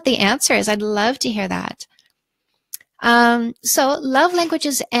us know what the answer is. I'd love to hear that. So love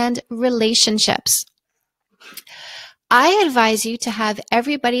languages and relationships. I advise you to have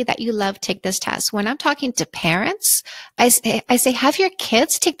everybody that you love take this test. When I'm talking to parents, I say have your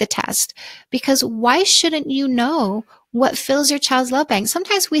kids take the test, because why shouldn't you know what fills your child's love bank?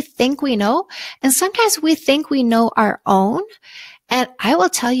 Sometimes we think we know, and sometimes we think we know our own. And I will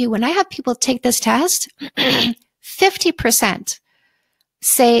tell you, when I have people take this test, 50%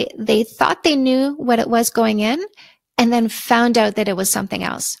 say they thought they knew what it was going in and then found out that it was something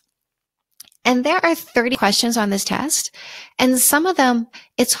else. And there are 30 questions on this test. And some of them,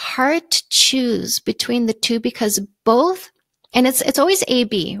 it's hard to choose between the two, because both, and it's always A,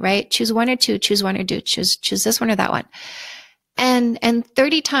 B, right? Choose one or two, choose one or two, choose this one or that one. And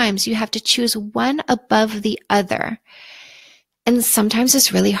 30 times you have to choose one above the other. And sometimes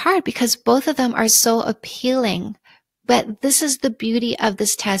it's really hard because both of them are so appealing. But this is the beauty of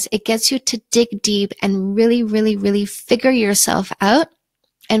this test. It gets you to dig deep and really, really, really figure yourself out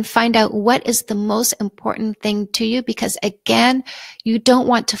and find out what is the most important thing to you. Because again, you don't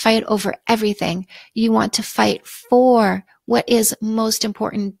want to fight over everything. You want to fight for what is most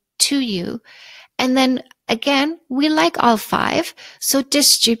important to you. And then again, we like all 5, so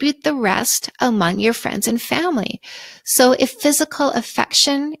distribute the rest among your friends and family. So if physical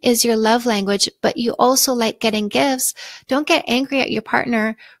affection is your love language, but you also like getting gifts, don't get angry at your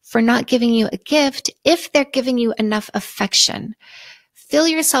partner for not giving you a gift if they're giving you enough affection. Fill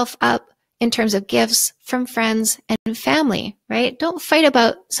yourself up in terms of gifts from friends and family, right? Don't fight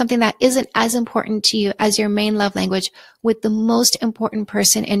about something that isn't as important to you as your main love language with the most important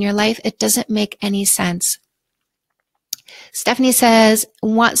person in your life. It doesn't make any sense. Stephanie says,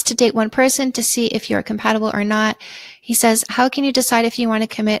 wants to date one person to see if you're compatible or not. He says, how can you decide if you want to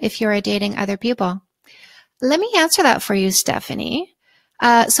commit if you're dating other people? Let me answer that for you, Stephanie.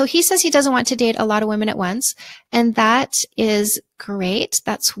 So he says he doesn't want to date a lot of women at once, and that is great.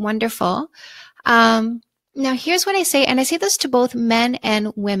 That's wonderful. Now here's what I say, and I say this to both men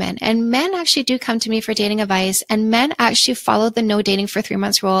and women, and men actually do come to me for dating advice, and men actually follow the no dating for 3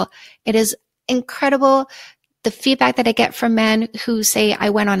 months rule. It is incredible. The feedback that I get from men who say, I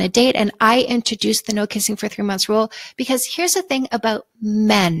went on a date and I introduced the no kissing for 3 months rule, because here's the thing about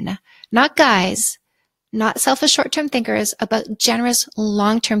men, not guys. not selfish short-term thinkers, but generous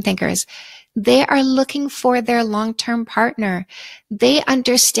long-term thinkers. They are looking for their long-term partner. They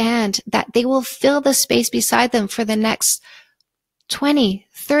understand that they will fill the space beside them for the next 20,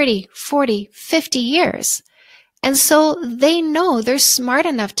 30, 40, 50 years. And so they know, they're smart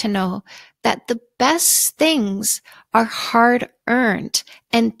enough to know that the best things are hard earned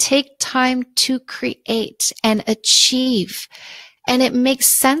and take time to create and achieve. And it makes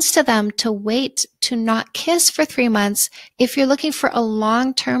sense to them to wait to not kiss for 3 months if you're looking for a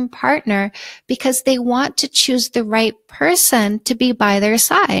long-term partner, because they want to choose the right person to be by their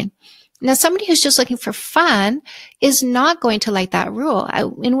side. Now, somebody who's just looking for fun is not going to like that rule,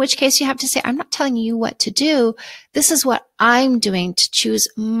 in which case you have to say, I'm not telling you what to do. This is what I'm doing to choose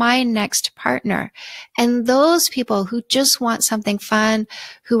my next partner. And those people who just want something fun,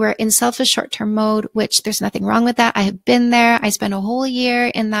 who are in selfish short-term mode, which there's nothing wrong with that. I have been there. I spent a whole year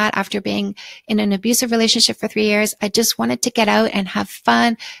in that after being in an abusive relationship for 3 years. I just wanted to get out and have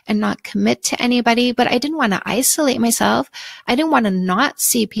fun and not commit to anybody, but I didn't want to isolate myself. I didn't want to not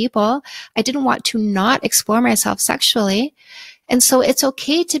see people. I didn't want to not explore myself sexually. And so it's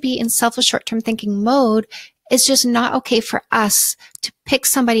okay to be in selfish short-term thinking mode. It's just not okay for us to pick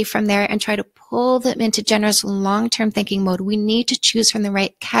somebody from there and try to pull them into generous long-term thinking mode. We need to choose from the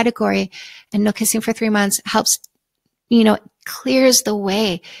right category, and no kissing for 3 months helps, clears the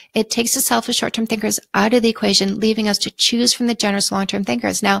way. It takes the selfish short-term thinkers out of the equation, leaving us to choose from the generous long-term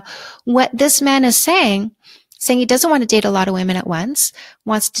thinkers. Now, what this man is saying he doesn't want to date a lot of women at once,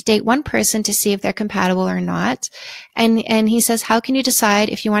 wants to date one person to see if they're compatible or not. And he says, how can you decide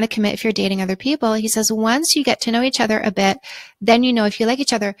if you want to commit if you're dating other people? He says, once you get to know each other a bit, then you know if you like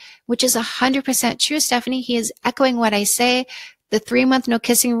each other, which is 100% true, Stephanie. He is echoing what I say. The 3-month no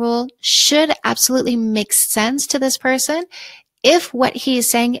kissing rule should absolutely make sense to this person if what he is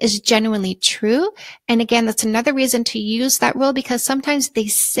saying is genuinely true. And again, that's another reason to use that rule, because sometimes they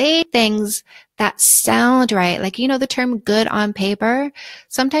say things that sound right. Like, the term good on paper.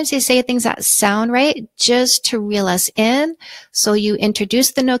 Sometimes they say things that sound right just to reel us in. So you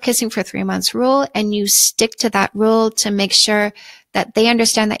introduce the no kissing for 3 months rule, and you stick to that rule to make sure that they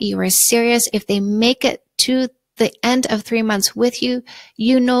understand that you are serious. If they make it to the end of 3 months with you,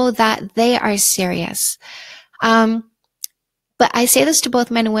 you know that they are serious. But I say this to both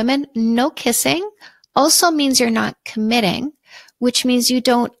men and women, no kissing also means you're not committing, which means you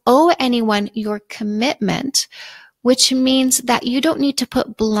don't owe anyone your commitment, which means that you don't need to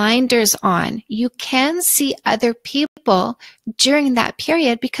put blinders on. You can see other people during that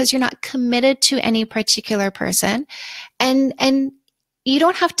period because you're not committed to any particular person. And you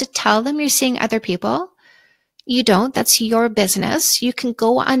don't have to tell them you're seeing other people. You don't. That's your business. You can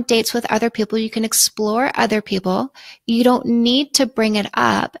go on dates with other people. You can explore other people. You don't need to bring it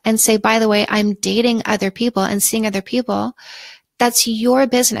up and say, by the way, I'm dating other people and seeing other people. That's your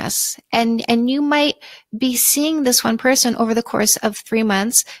business. And you might be seeing this one person over the course of 3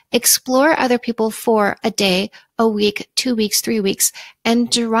 months, explore other people for a day, a week, 2 weeks, 3 weeks,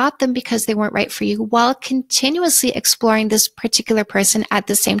 and drop them because they weren't right for you while continuously exploring this particular person at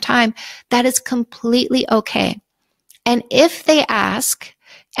the same time. That is completely okay. And if they ask,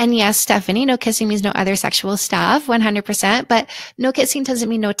 and yes, Stephanie, no kissing means no other sexual stuff, 100%, but no kissing doesn't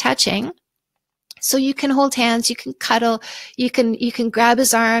mean no touching. So you can hold hands, you can cuddle, you can grab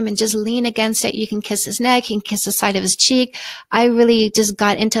his arm and just lean against it. You can kiss his neck, you can kiss the side of his cheek. I really just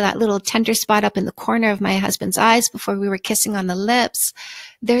got into that little tender spot up in the corner of my husband's eyes before we were kissing on the lips.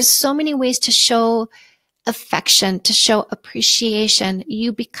 There's so many ways to show affection, to show appreciation.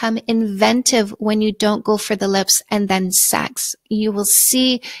 You become inventive when you don't go for the lips and then sex. You will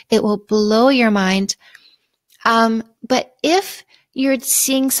see, it will blow your mind. But if you're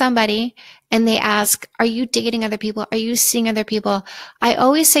seeing somebody and they ask, are you dating other people? Are you seeing other people? I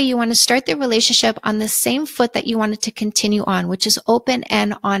always say you want to start the relationship on the same foot that you want it to continue on, which is open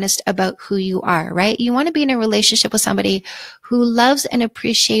and honest about who you are, right? You want to be in a relationship with somebody who loves and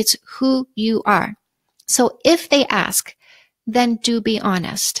appreciates who you are. So if they ask, then do be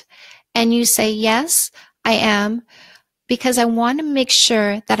honest. And you say, yes, I am, because I want to make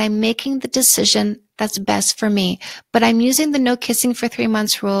sure that I'm making the decision that's best for me. But I'm using the no kissing for 3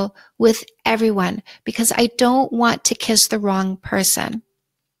 months rule with everyone because I don't want to kiss the wrong person.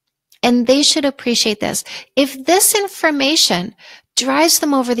 And they should appreciate this. If this information drives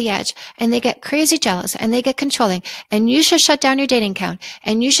them over the edge and they get crazy jealous and they get controlling and you should shut down your dating account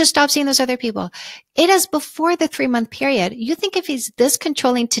and you should stop seeing those other people, it is before the 3-month period. You think if he's this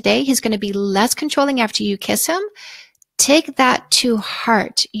controlling today, he's going to be less controlling after you kiss him? take that to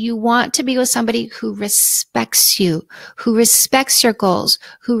heart. You want to be with somebody who respects you, who respects your goals,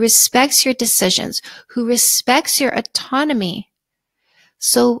 who respects your decisions, who respects your autonomy.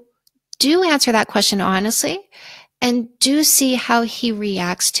 So do answer that question honestly and do see how he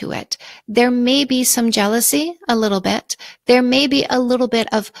reacts to it. There may be some jealousy, a little bit. There may be a little bit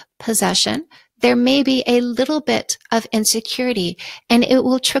of possession. There may be a little bit of insecurity, and it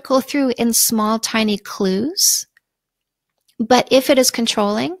will trickle through in small, tiny clues. But if it is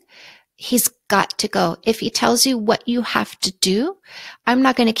controlling, he's got to go. If he tells you what you have to do, I'm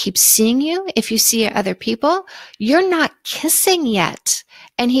not going to keep seeing you. If you see other people, you're not kissing yet.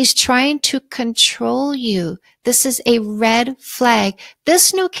 And he's trying to control you. This is a red flag.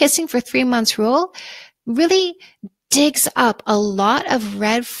 This no kissing for 3 months rule really digs up a lot of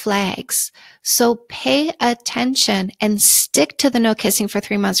red flags. So pay attention and stick to the no kissing for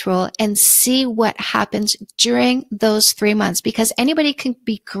 3 months rule and see what happens during those 3 months, because anybody can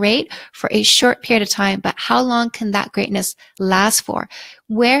be great for a short period of time, but how long can that greatness last for?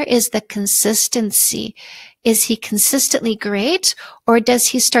 Where is the consistency? Is he consistently great, or does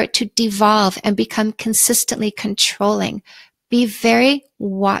he start to devolve and become consistently controlling? Be very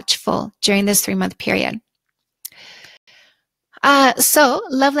watchful during this 3-month period. So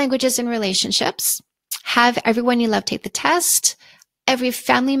love languages in relationships. Have everyone you love take the test. Every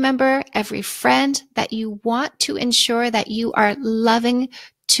family member, every friend that you want to ensure that you are loving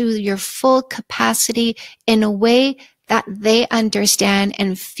to your full capacity in a way that they understand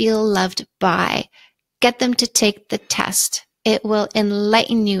and feel loved by. Get them to take the test. It will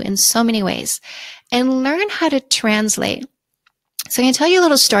enlighten you in so many ways. And learn how to translate. So I'm going to tell you a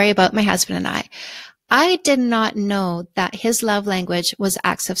little story about my husband and I. I did not know that his love language was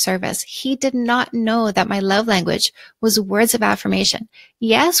acts of service. He did not know that my love language was words of affirmation.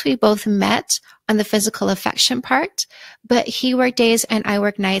 Yes, we both met on the physical affection part, but he worked days and I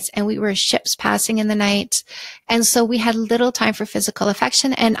worked nights, and we were ships passing in the night. And so we had little time for physical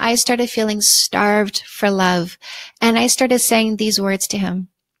affection, and I started feeling starved for love. And I started saying these words to him: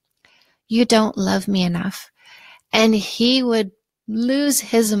 "You don't love me enough." And he would lose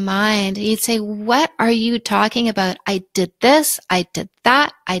his mind. He'd say, "What are you talking about? I did this, I did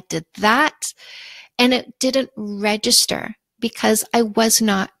that, I did that." And it didn't register because I was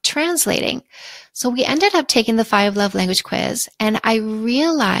not translating. So we ended up taking the 5 love language quiz, and I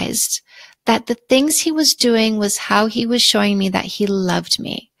realized that the things he was doing was how he was showing me that he loved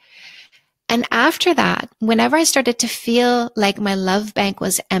me. And after that, whenever I started to feel like my love bank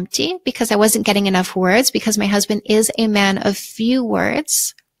was empty because I wasn't getting enough words, because my husband is a man of few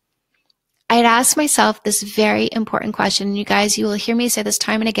words, I'd ask myself this very important question. And you guys, you will hear me say this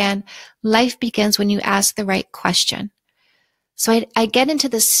time and again: life begins when you ask the right question. So I get into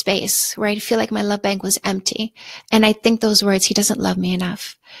this space where I feel like my love bank was empty, and I think those words: he doesn't love me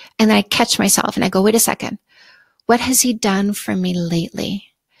enough. And then I catch myself and I go, wait a second, what has he done for me lately?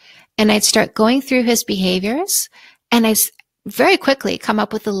 And I'd start going through his behaviors, and I'd very quickly come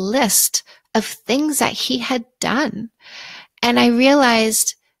up with a list of things that he had done. And I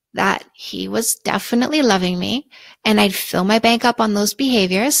realized that he was definitely loving me, and I'd fill my bank up on those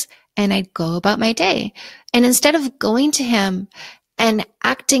behaviors, and I'd go about my day. And instead of going to him and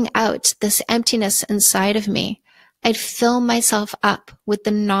acting out this emptiness inside of me, I'd fill myself up with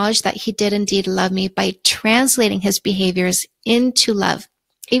the knowledge that he did indeed love me by translating his behaviors into love.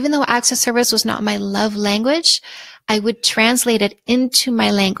 Even though acts of service was not my love language, I would translate it into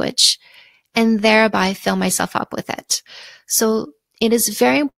my language and thereby fill myself up with it. So it is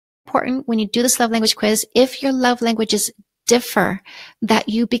very important when you do this love language quiz, if your love languages differ, that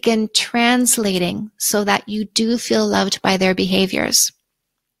you begin translating so that you do feel loved by their behaviors.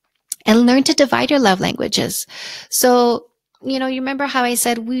 And learn to divide your love languages. So, you remember how I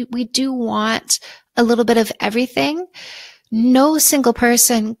said we do want a little bit of everything? No single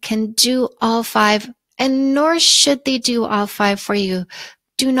person can do all 5, and nor should they do all 5 for you.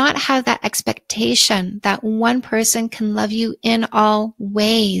 Do not have that expectation that one person can love you in all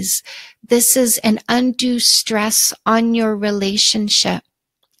ways. This is an undue stress on your relationship.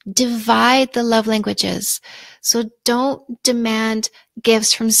 Divide the love languages. So don't demand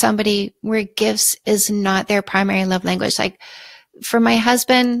gifts from somebody where gifts is not their primary love language. Like for my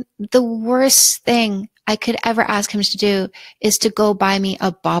husband, the worst thing I could ever ask him to do is to go buy me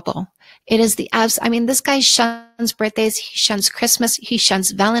a bauble. It is this guy shuns birthdays. He shuns Christmas. He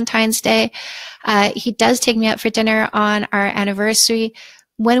shuns Valentine's Day. He does take me out for dinner on our anniversary.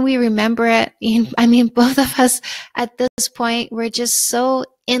 When we remember it, both of us at this point, we're just so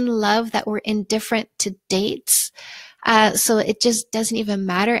in love that we're indifferent to dates. So it just doesn't even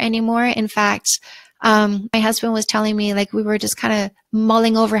matter anymore. In fact, My husband was telling me, like, we were just kind of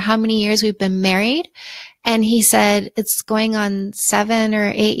mulling over how many years we've been married. And he said, it's going on 7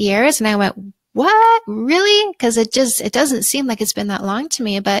 or 8 years. And I went, what? Really? Because it doesn't seem like it's been that long to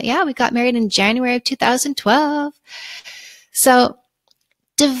me. But yeah, we got married in January of 2012. So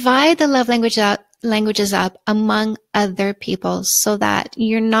divide the love languages up among other people so that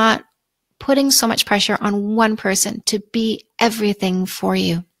you're not putting so much pressure on one person to be everything for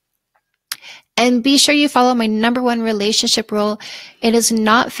you. And be sure you follow my number one relationship rule. It is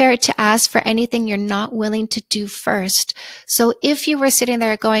not fair to ask for anything you're not willing to do first. So if you were sitting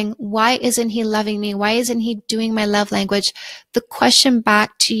there going, why isn't he loving me? Why isn't he doing my love language? The question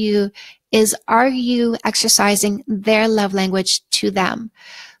back to you is, are you exercising their love language to them?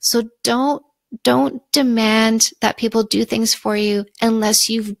 So don't demand that people do things for you unless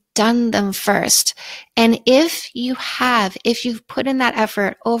you've done them first. And if you've put in that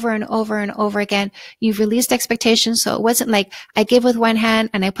effort over and over and over again, you've released expectations. So it wasn't like I give with one hand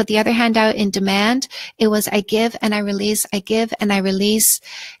and I put the other hand out in demand. It was I give and I release, I give and I release.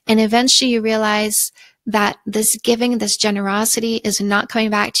 And eventually you realize that this giving, this generosity is not coming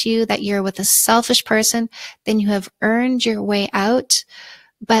back to you, that you're with a selfish person, then you have earned your way out.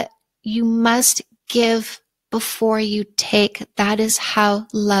 But you must give before you take. That is how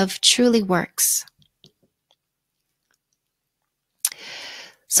love truly works.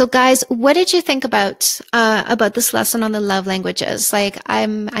 So guys, what did you think about this lesson on the love languages? Like,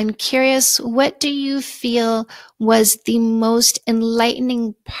 I'm curious, what do you feel was the most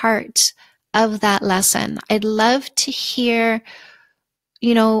enlightening part of that lesson? I'd love to hear,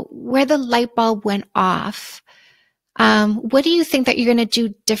 where the light bulb went off. What do you think that you're going to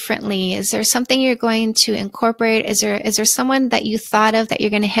do differently? Is there something you're going to incorporate? Is there someone that you thought of that you're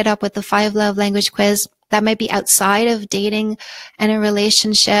going to hit up with the 5 love language quiz that might be outside of dating and a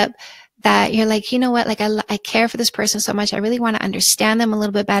relationship that you're like, you know what, like I care for this person so much. I really want to understand them a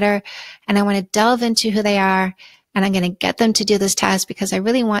little bit better. And I want to delve into who they are. And I'm going to get them to do this test because I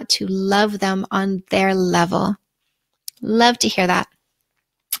really want to love them on their level. Love to hear that.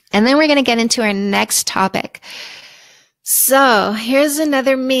 And then we're going to get into our next topic. So here's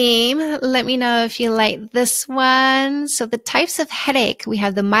another meme. Let me know if you like this one. So the types of headache, we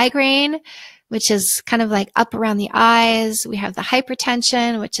have the migraine, which is kind of like up around the eyes. We have the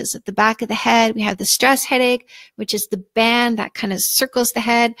hypertension, which is at the back of the head. We have the stress headache, which is the band that kind of circles the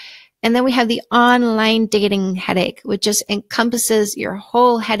head. And then we have the online dating headache, which just encompasses your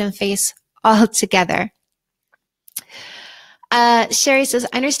whole head and face all together. Sherry says,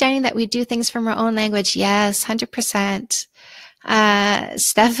 understanding that we do things from our own language. Yes, 100%.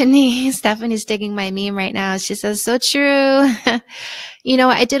 Stephanie's digging my meme right now. She says, so true.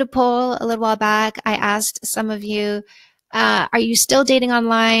 I did a poll a little while back. I asked some of you, are you still dating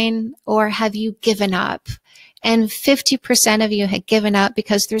online or have you given up? And 50% of you had given up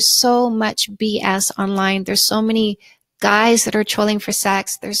because there's so much BS online. There's so many guys that are trolling for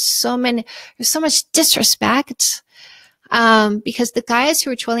sex. There's so much disrespect. Because the guys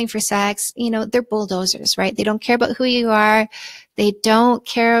who are trolling for sex, they're bulldozers, right? They don't care about who you are. They don't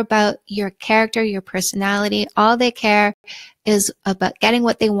care about your character, your personality. All they care is about getting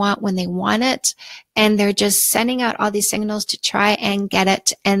what they want when they want it. And they're just sending out all these signals to try and get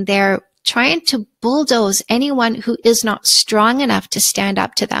it. And they're trying to bulldoze anyone who is not strong enough to stand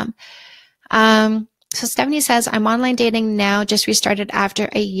up to them. So Stephanie says, I'm online dating now, just restarted after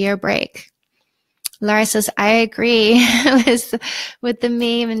a year break. Laura says, I agree with the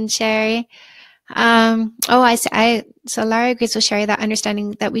meme and Sherry. So Laura agrees with Sherry that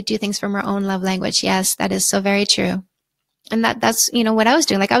understanding that we do things from our own love language. Yes, that is so very true. And that's, what I was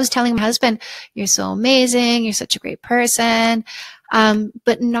doing. Like I was telling my husband, you're so amazing. You're such a great person.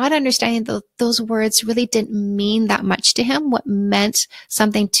 But not understanding those words really didn't mean that much to him. What meant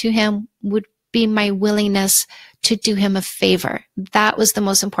something to him would be my willingness to do him a favor. That was the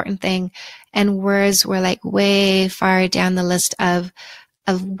most important thing. And words were like way far down the list of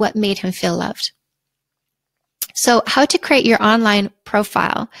what made him feel loved. So how to create your online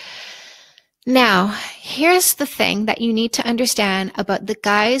profile. Now, here's the thing that you need to understand about the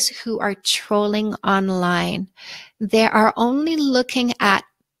guys who are trolling online. They are only looking at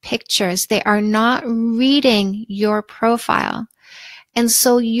pictures. They are not reading your profile. And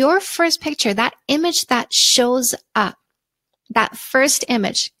so your first picture, that image that shows up, that first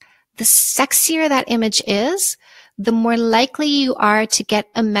image, the sexier that image is, the more likely you are to get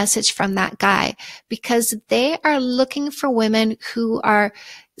a message from that guy, because they are looking for women who are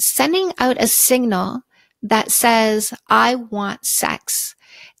sending out a signal that says, I want sex.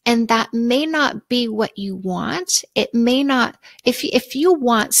 And that may not be what you want. It may not, if you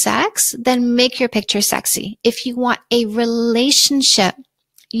want sex, then make your picture sexy. If you want a relationship,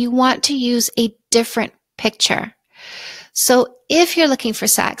 you want to use a different picture. So if you're looking for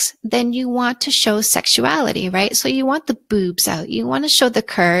sex, then you want to show sexuality, right? So you want the boobs out. You want to show the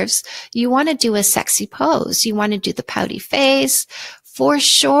curves. You want to do a sexy pose. You want to do the pouty face. For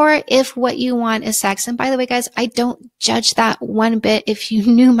sure, if what you want is sex. And by the way, guys, I don't judge that one bit. If you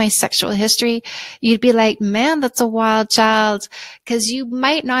knew my sexual history, you'd be like, man, that's a wild child, because you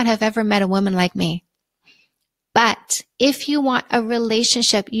might not have ever met a woman like me. But if you want a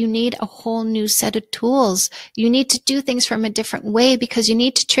relationship, you need a whole new set of tools. You need to do things from a different way, because you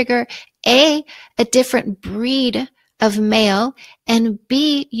need to trigger a different breed of male, and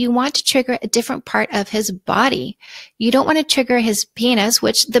B, you want to trigger a different part of his body. You don't want to trigger his penis,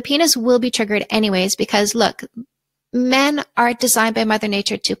 which the penis will be triggered anyways, because look, men are designed by Mother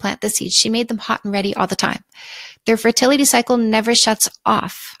Nature to plant the seeds. She made them hot and ready all the time. Their fertility cycle never shuts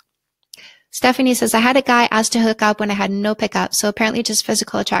off. Stephanie says, I had a guy ask to hook up when I had no pickup, so apparently just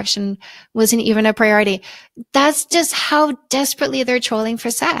physical attraction wasn't even a priority. That's just how desperately they're trolling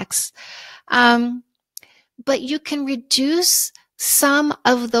for sex. But you can reduce some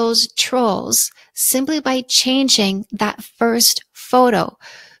of those trolls simply by changing that first photo.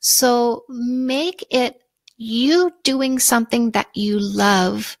 So make it you doing something that you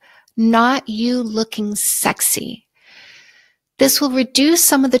love, not you looking sexy. This will reduce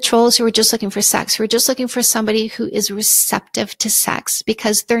some of the trolls who are just looking for sex, who are just looking for somebody who is receptive to sex,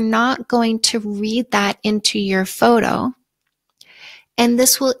 because they're not going to read that into your photo. And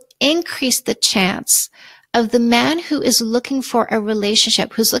this will increase the chance of the man who is looking for a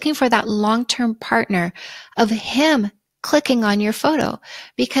relationship, who's looking for that long-term partner, of him clicking on your photo.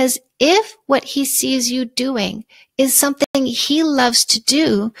 Because if what he sees you doing is something he loves to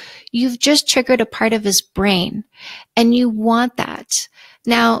do, you've just triggered a part of his brain, and you want that.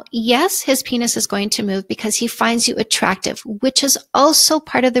 Now, yes, his penis is going to move because he finds you attractive, which is also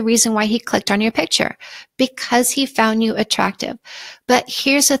part of the reason why he clicked on your picture, because he found you attractive. But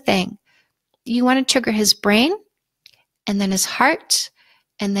here's the thing. You want to trigger his brain, and then his heart,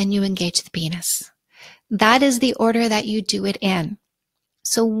 and then you engage the penis. That is the order that you do it in.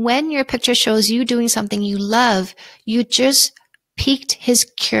 So when your picture shows you doing something you love, you just piqued his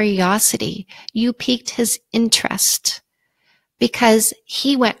curiosity. You piqued his interest, because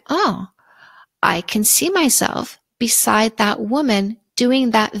he went, oh, I can see myself beside that woman doing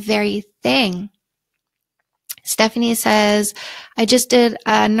that very thing. Stephanie says, I just did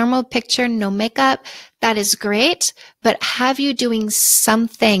a normal picture, no makeup. That is great, but have you doing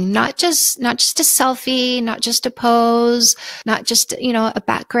something, not just a selfie, not just a pose, not just, a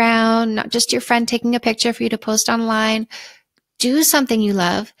background, not just your friend taking a picture for you to post online. Do something you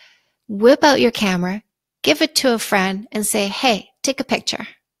love, whip out your camera, give it to a friend and say, hey, take a picture.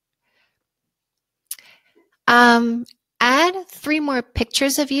 Add 3 more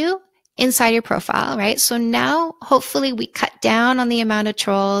pictures of you inside your profile, right? So now hopefully we cut down on the amount of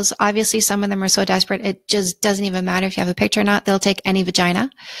trolls. Obviously, some of them are so desperate, it just doesn't even matter if you have a picture or not. They'll take any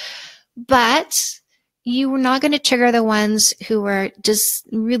vagina. But you are not going to trigger the ones who are just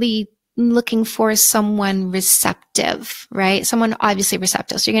really looking for someone receptive, right? Someone obviously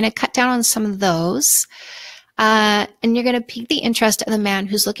receptive. So you're going to cut down on some of those. And you're going to pique the interest of the man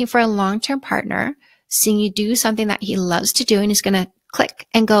who's looking for a long-term partner, seeing you do something that he loves to do, and he's going to click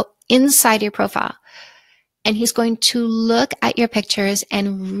and go inside your profile. And he's going to look at your pictures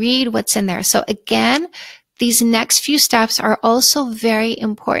and read what's in there. So again, these next few steps are also very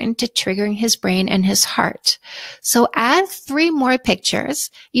important to triggering his brain and his heart. So add 3 more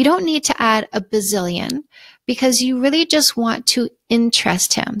pictures. You don't need to add a bazillion, because you really just want to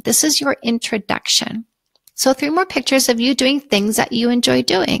interest him. This is your introduction. So 3 more pictures of you doing things that you enjoy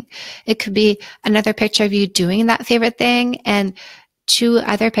doing. It could be another picture of you doing that favorite thing, and 2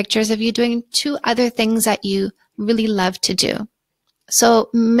 other pictures of you doing 2 other things that you really love to do. So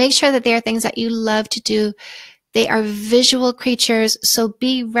make sure that they are things that you love to do. They are visual creatures, so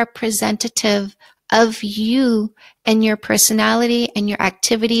be representative of you and your personality and your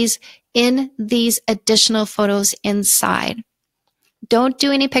activities in these additional photos inside. Don't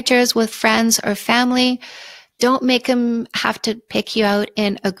do any pictures with friends or family. Don't make him have to pick you out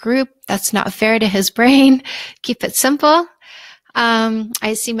in a group. That's not fair to his brain. Keep it simple.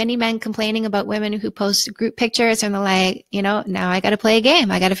 I see many men complaining about women who post group pictures, and they're like, now I got to play a game.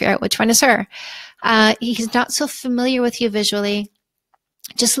 I got to figure out which one is her. He's not so familiar with you visually.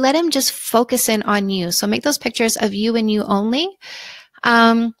 Just let him just focus in on you. So make those pictures of you and you only.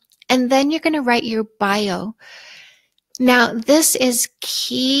 And then you're going to write your bio. Now, this is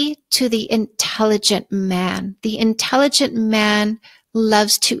key to the intelligent man. The intelligent man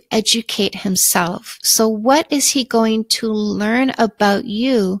loves to educate himself. So what is he going to learn about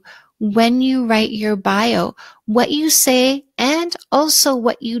you when you write your bio? What you say and also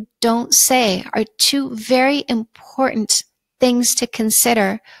what you don't say are two very important things to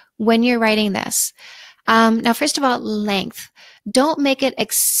consider when you're writing this. Now, first of all, length. Don't make it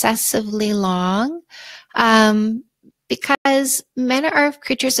excessively long. Because men are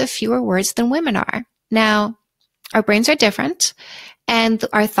creatures of fewer words than women are. Now, our brains are different and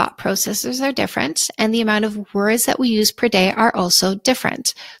our thought processes are different and the amount of words that we use per day are also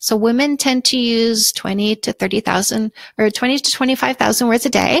different. So women tend to use 20 to 30,000 or 20 to 25,000 words a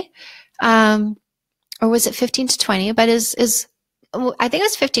day. Or was it 15 to 20? But I think it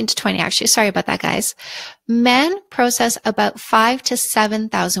was 15 to 20 actually. Sorry about that, guys. Men process about 5 to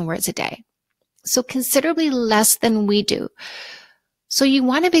 7,000 words a day. So considerably less than we do. So you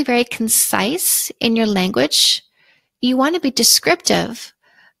want to be very concise in your language. You want to be descriptive,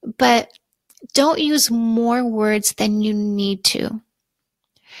 but don't use more words than you need to.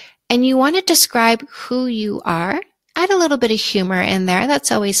 And you want to describe who you are. Add a little bit of humor in there.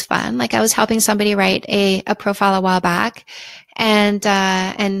 That's always fun. Like I was helping somebody write a profile a while back. And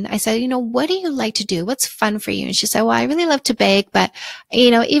I said, what do you like to do? What's fun for you? And she said, well, I really love to bake, but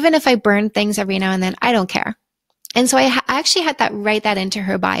even if I burn things every now and then, I don't care. And so I actually had that write that into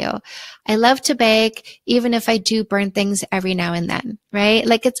her bio. I love to bake, even if I do burn things every now and then, right?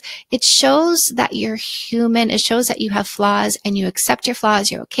 Like it shows that you're human. It shows that you have flaws and you accept your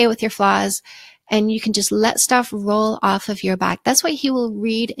flaws. You're okay with your flaws and you can just let stuff roll off of your back. That's what he will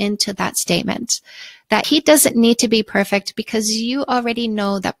read into that statement, that he doesn't need to be perfect because you already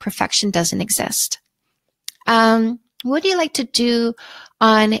know that perfection doesn't exist. What do you like to do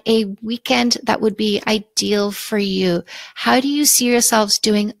on a weekend that would be ideal for you? How do you see yourselves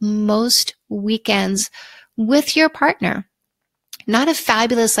doing most weekends with your partner? Not a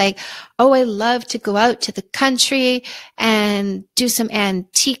fabulous I love to go out to the country and do some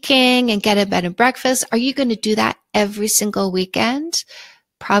antiquing and get a bed and breakfast. Are you going to do that every single weekend?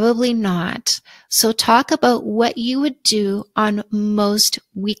 Probably not. So talk about what you would do on most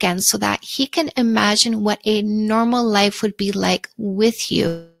weekends so that he can imagine what a normal life would be like with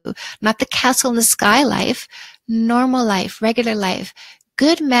you. Not the castle in the sky life, normal life, regular life.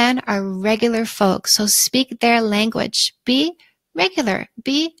 Good men are regular folk, so speak their language. Be regular,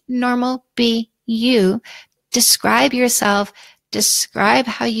 be normal, be you. Describe yourself, describe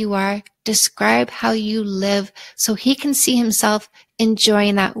how you are, describe how you live so he can see himself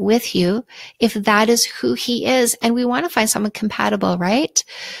enjoying that with you if that is who he is. And we want to find someone compatible, right?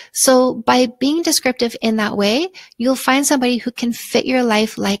 So by being descriptive in that way, you'll find somebody who can fit your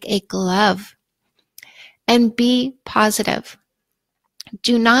life like a glove. And be positive.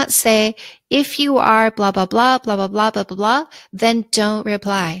 Do not say, if you are blah, blah, blah, blah, blah, blah, blah, blah, blah, then don't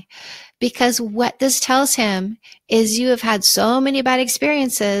reply. Because what this tells him is you have had so many bad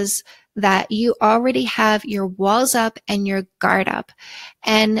experiences that you already have your walls up and your guard up.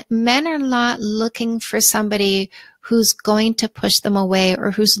 And men are not looking for somebody who's going to push them away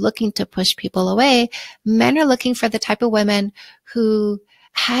or who's looking to push people away. Men are looking for the type of woman who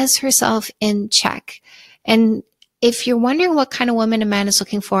has herself in check. And if you're wondering what kind of woman a man is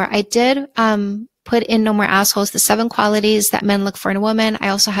looking for, I did put in No More Assholes, the 7 qualities that men look for in a woman. I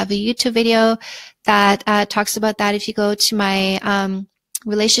also have a YouTube video that talks about that. If you go to my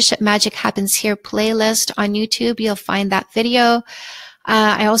Relationship Magic Happens Here playlist on YouTube, you'll find that video.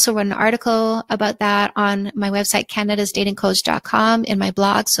 I also wrote an article about that on my website, canadasdatingcoach.com, in my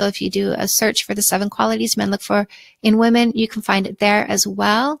blog. So if you do a search for the 7 qualities men look for in women, you can find it there as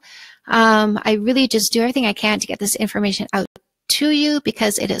well. I really just do everything I can to get this information out to you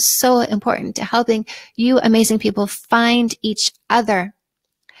because it is so important to helping you amazing people find each other.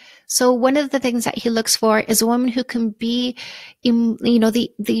 So one of the things that he looks for is a woman who can be,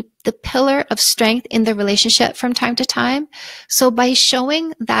 the pillar of strength in the relationship from time to time. So by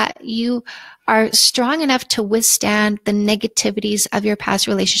showing that you are strong enough to withstand the negativities of your past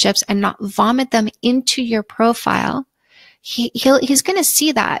relationships and not vomit them into your profile, he's going to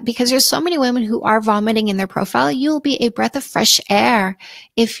see that because there's so many women who are vomiting in their profile. You'll be a breath of fresh air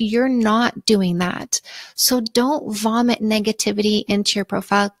if you're not doing that. So don't vomit negativity into your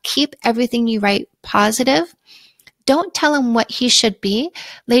profile. Keep everything you write positive. Don't tell him what he should be.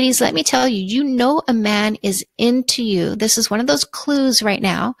 Ladies, let me tell you, you know a man is into you. This is one of those clues right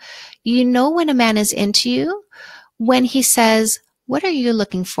now. You know when a man is into you when he says, what are you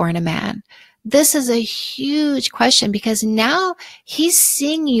looking for in a man? This is a huge question because now he's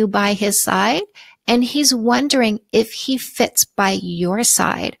seeing you by his side and he's wondering if he fits by your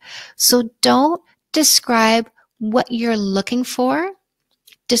side. So don't describe what you're looking for.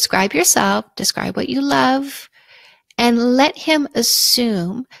 Describe yourself, describe what you love, and let him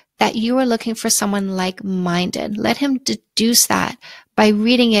assume that you are looking for someone like-minded. Let him deduce that by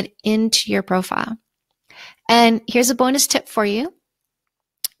reading it into your profile. And here's a bonus tip for you.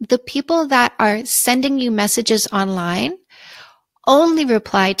 The people that are sending you messages online only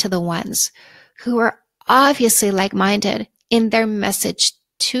reply to the ones who are obviously like-minded in their message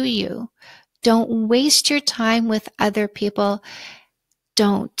to you. Don't waste your time with other people.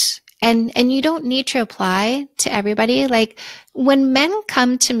 Don't. And you don't need to reply to everybody. Like when men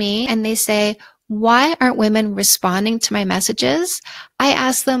come to me and they say, why aren't women responding to my messages? I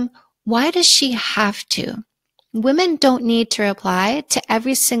ask them, why does she have to? Women don't need to reply to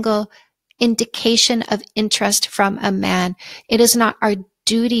every single indication of interest from a man. It is not our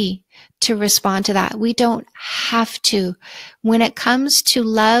duty to respond to that. We don't have to. When it comes to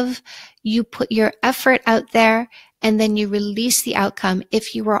love, you put your effort out there and then you release the outcome.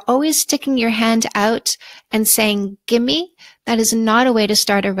 If you are always sticking your hand out and saying, gimme, that is not a way to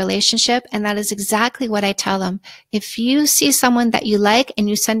start a relationship. And that is exactly what I tell them. If you see someone that you like and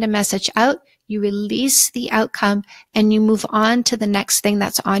you send a message out, you release the outcome and you move on to the next thing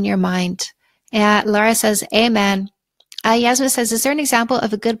that's on your mind. Yeah, Laura says, amen. Yasmin says, is there an example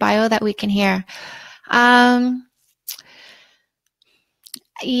of a good bio that we can hear?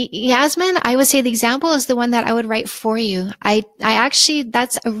 Yasmin, I would say the example is the one that I would write for you. I actually,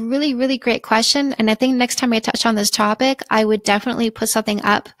 that's a really, really great question. And I think next time I touch on this topic, I would definitely put something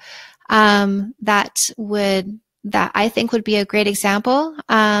up, that I think would be a great example.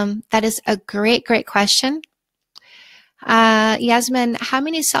 That is a great, great question. Yasmin, how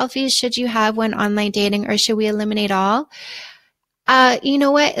many selfies should you have when online dating, or should we eliminate all? You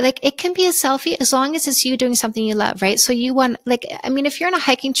know what? Like, it can be a selfie as long as it's you doing something you love, right? So you want, like, I mean, if you're on a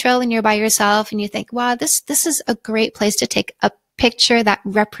hiking trail and you're by yourself and you think, wow, this is a great place to take a picture that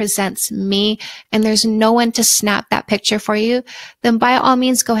represents me, and there's no one to snap that picture for you, then by all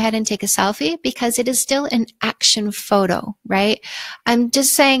means, go ahead and take a selfie, because it is still an action photo, right? I'm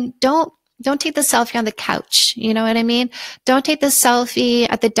just saying, don't take the selfie on the couch. You know what I mean? Don't take the selfie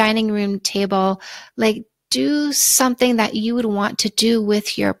at the dining room table. Like, do something that you would want to do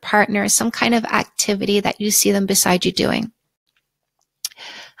with your partner, some kind of activity that you see them beside you doing.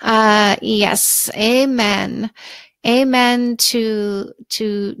 Yes. Amen. Amen to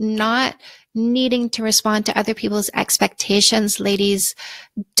not needing to respond to other people's expectations. Ladies,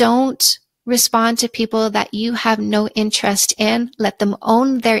 don't respond to people that you have no interest in. Let them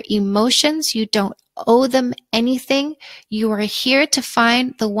own their emotions. You don't owe them anything. You are here to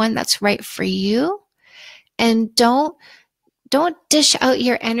find the one that's right for you. And don't dish out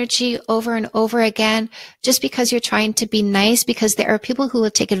your energy over and over again just because you're trying to be nice, because there are people who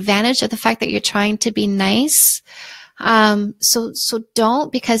will take advantage of the fact that you're trying to be nice. So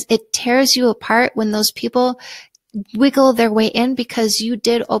don't, because it tears you apart when those people wiggle their way in, because you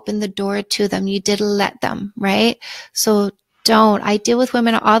did open the door to them. You did let them, right? So don't. I deal with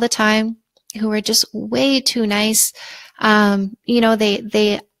women all the time who are just way too nice. You know,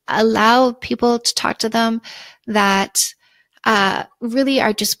 they allow people to talk to them that really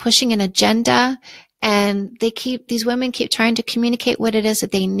are just pushing an agenda, and these women keep trying to communicate what it is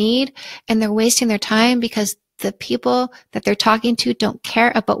that they need, and they're wasting their time because the people that they're talking to don't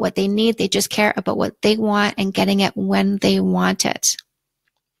care about what they need. They just care about what they want and getting it when they want it.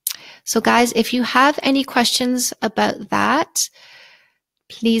 So guys, if you have any questions about that,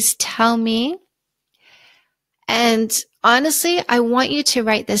 please tell me. And honestly, I want you to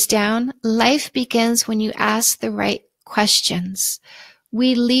write this down. Life begins when you ask the right questions.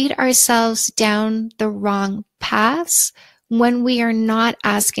 We lead ourselves down the wrong paths when we are not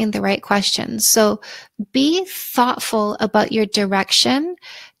asking the right questions. So be thoughtful about your direction.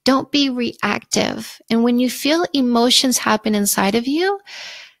 Don't be reactive. And when you feel emotions happen inside of you,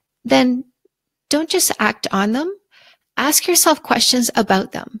 then don't just act on them. Ask yourself questions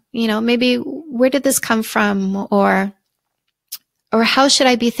about them. You know, maybe, where did this come from? Or how should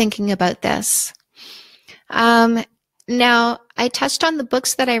I be thinking about this? Now, I touched on the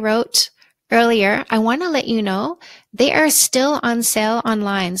books that I wrote earlier. I want to let you know they are still on sale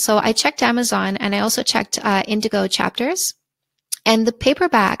online. So I checked Amazon, and I also checked Indigo Chapters, and the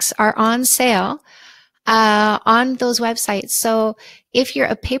paperbacks are on sale on those websites. So if you're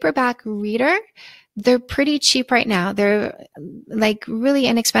a paperback reader, they're pretty cheap right now. They're like really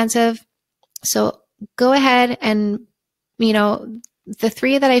inexpensive. So go ahead and, you know, the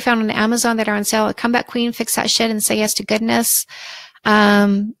 3 that I found on Amazon that are on sale, Comeback Queen, Fix That Shit, and Say Yes to Goodness.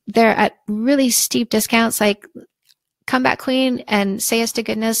 They're at really steep discounts, like Comeback Queen and Say Yes to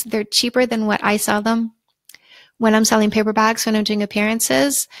Goodness. They're cheaper than what I sell them when I'm selling paperbacks, when I'm doing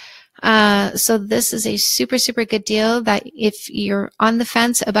appearances. So this is a super, super good deal that if you're on the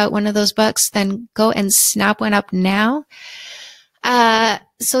fence about one of those books, then go and snap one up now.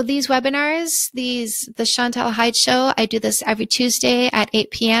 So these webinars, the Chantal Heide Show, I do this every Tuesday at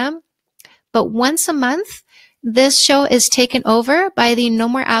 8 p.m. But once a month, this show is taken over by the No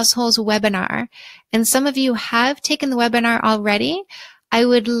More Assholes webinar. And some of you have taken the webinar already. I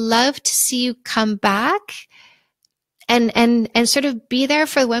would love to see you come back and sort of be there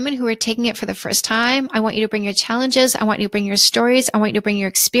for the women who are taking it for the first time. I want you to bring your challenges. I want you to bring your stories. I want you to bring your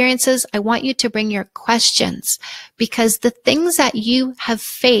experiences. I want you to bring your questions, because the things that you have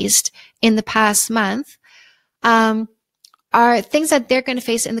faced in the past month, are things that they're going to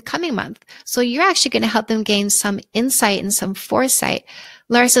face in the coming month. So you're actually going to help them gain some insight and some foresight.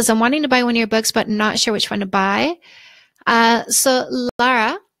 Laura says, I'm wanting to buy one of your books, but not sure which one to buy. So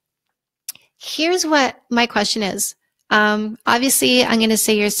Laura, here's what my question is. Obviously, I'm going to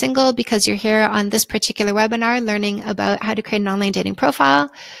say you're single because you're here on this particular webinar learning about how to create an online dating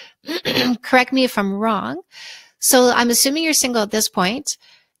profile. Correct me if I'm wrong. So I'm assuming you're single at this point.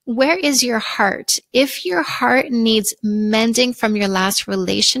 Where is your heart? If your heart needs mending from your last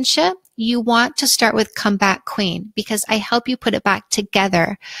relationship, you want to start with Comeback Queen, because I help you put it back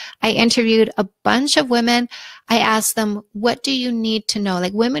together. I interviewed a bunch of women. I asked them, what do you need to know?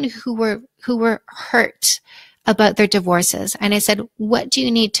 Like women who were hurt about their divorces. And I said, what do you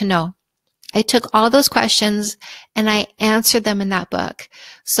need to know? I took all those questions and I answered them in that book.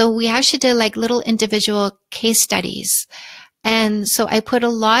 So we actually did like little individual case studies. And so I put a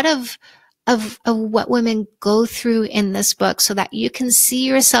lot of what women go through in this book so that you can see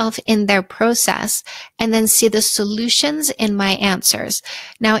yourself in their process and then see the solutions in my answers.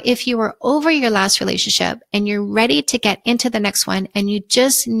 Now, if you are over your last relationship and you're ready to get into the next one and you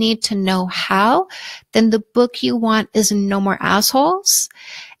just need to know how, then the book you want is No More Assholes.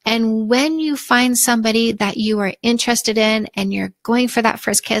 And when you find somebody that you are interested in and you're going for that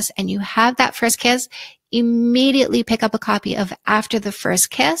first kiss and you have that first kiss, immediately pick up a copy of After the First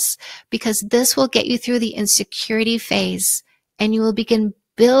Kiss, because this will get you through the insecurity phase and you will begin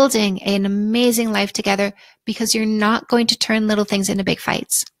building an amazing life together, because you're not going to turn little things into big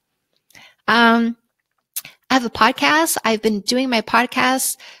fights. I have a podcast. I've been doing my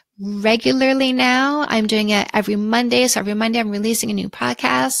podcast regularly now. I'm doing it every Monday. So every Monday I'm releasing a new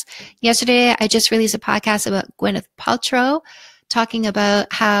podcast. Yesterday, I just released a podcast about Gwyneth Paltrow, talking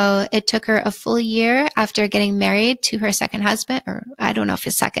about how it took her a full year after getting married to her second husband, or I don't know if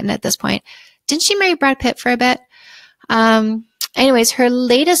it's second at this point. Didn't she marry Brad Pitt for a bit? Anyways, her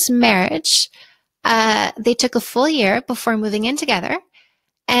latest marriage, they took a full year before moving in together.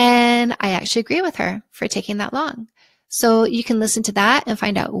 And I actually agree with her for taking that long. So you can listen to that and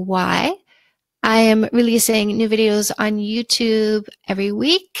find out why. I am releasing new videos on YouTube every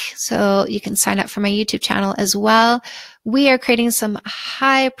week, so you can sign up for my YouTube channel as well. We are creating some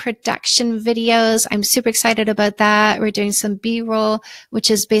high production videos. I'm super excited about that. We're doing some B-roll,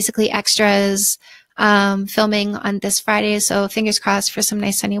 which is basically extras, filming on this Friday. So fingers crossed for some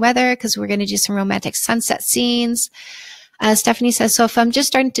nice sunny weather, because we're going to do some romantic sunset scenes. Stephanie says, so if I'm just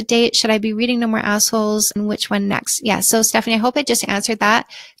starting to date, should I be reading No More Assholes, and which one next? Yeah. So Stephanie, I hope I just answered that.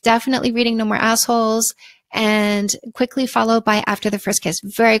 Definitely reading No More Assholes, and quickly followed by After the First Kiss.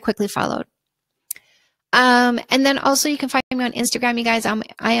 Very quickly followed. And then also you can find me on Instagram, you guys.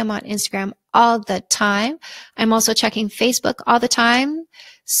 I am on Instagram all the time. I'm also checking Facebook all the time.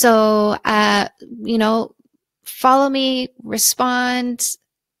 So, follow me, respond,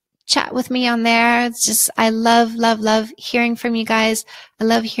 chat with me on there. It's just, I love, love, love hearing from you guys. I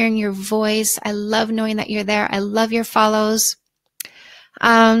love hearing your voice. I love knowing that you're there. I love your follows.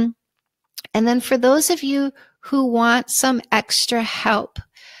 And then for those of you who want some extra help,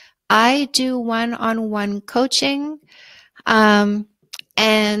 I do one-on-one coaching. And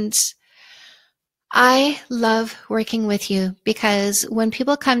I love working with you, because when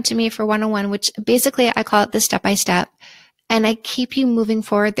people come to me for one-on-one, which basically I call it the step-by-step, and I keep you moving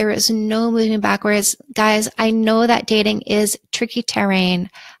forward. There is no moving backwards. Guys, I know that dating is tricky terrain.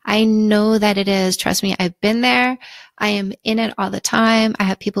 I know that it is. Trust me, I've been there. I am in it all the time. I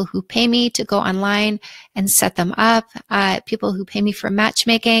have people who pay me to go online and set them up. People who pay me for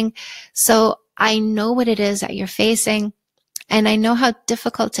matchmaking. So I know what it is that you're facing. And I know how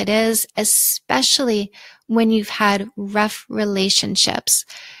difficult it is, especially when you've had rough relationships.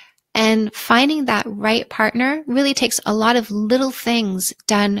 And finding that right partner really takes a lot of little things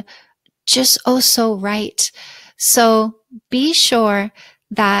done just oh so right. So be sure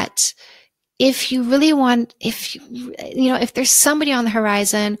that if you really want, if there's somebody on the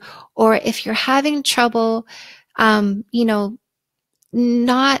horizon, or if you're having trouble,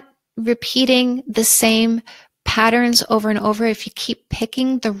 not repeating the same patterns over and over, if you keep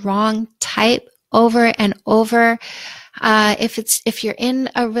picking the wrong type over and over, if you're in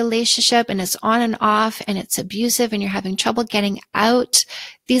a relationship and it's on and off and it's abusive and you're having trouble getting out,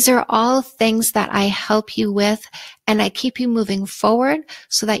 these are all things that I help you with, and I keep you moving forward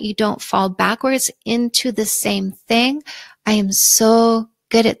so that you don't fall backwards into the same thing. I am so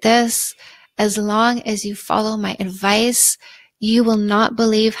good at this. As long as you follow my advice, you will not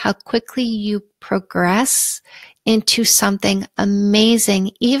believe how quickly you progress into something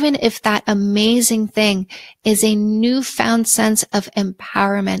amazing, even if that amazing thing is a newfound sense of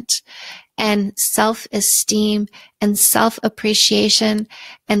empowerment and self-esteem and self-appreciation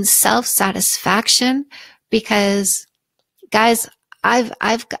and self-satisfaction. Because guys,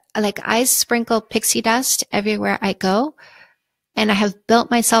 I sprinkle pixie dust everywhere I go, and I have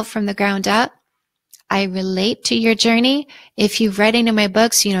built myself from the ground up. I relate to your journey. If you've read any of my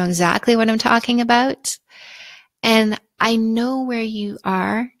books, you know exactly what I'm talking about. And I know where you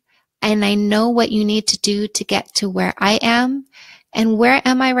are, and I know what you need to do to get to where I am. And where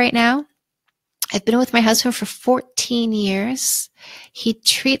am I right now? I've been with my husband for 14 years. He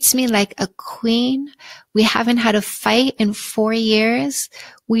treats me like a queen. We haven't had a fight in 4 years.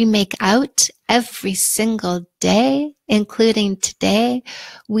 We make out every single day, including today.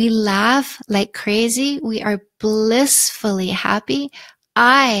 We laugh like crazy. We are blissfully happy.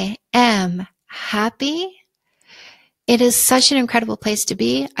 I am happy. It is such an incredible place to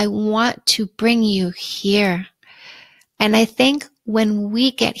be. I want to bring you here. And I think when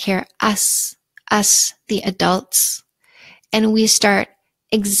we get here, us, the adults, and we start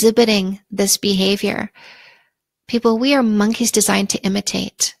exhibiting this behavior, people, we are monkeys designed to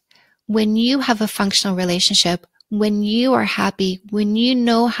imitate. When you have a functional relationship, when you are happy, when you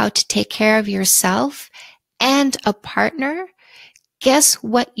know how to take care of yourself and a partner, guess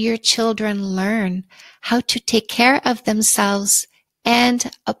what your children learn? How to take care of themselves and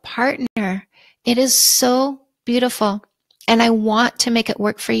a partner. It is so beautiful. And I want to make it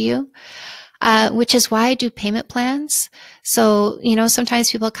work for you, which is why I do payment plans. So,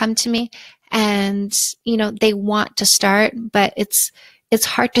 sometimes people come to me and, they want to start, but it's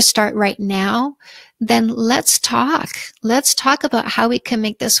hard to start right now. Then let's talk. Let's talk about how we can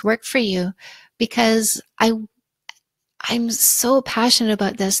make this work for you, because I'm so passionate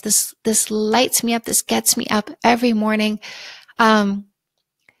about this. This lights me up. This gets me up every morning. I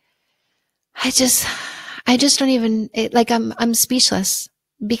just don't even, I'm speechless,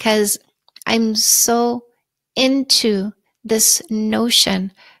 because I'm so into this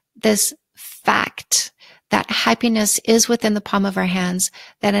notion, this fact that happiness is within the palm of our hands,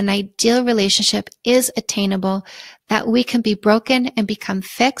 that an ideal relationship is attainable, that we can be broken and become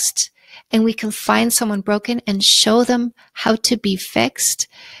fixed, and we can find someone broken and show them how to be fixed,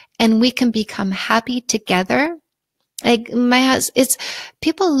 and we can become happy together. Like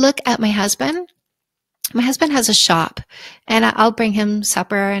people look at my husband. My husband has a shop, and I'll bring him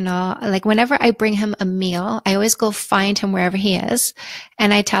supper, and whenever I bring him a meal, I always go find him wherever he is.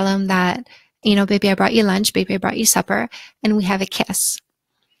 And I tell him that, baby, I brought you lunch, baby, I brought you supper, and we have a kiss.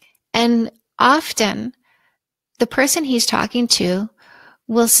 And often the person he's talking to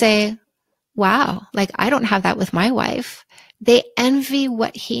will say, wow, I don't have that with my wife. They envy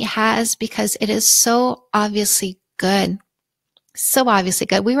what he has because it is so obviously good. So obviously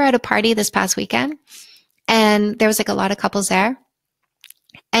good. We were at a party this past weekend, and there was a lot of couples there.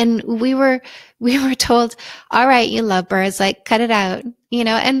 And we were told, all right, you lovebirds, cut it out,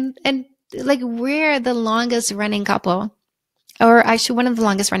 and we're the longest running couple, or actually one of the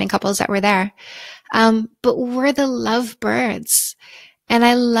longest running couples that were there. But we're the lovebirds. And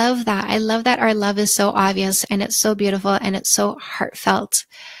I love that. I love that our love is so obvious, and it's so beautiful, and it's so heartfelt.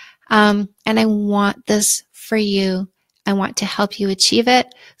 And I want this for you. I want to help you achieve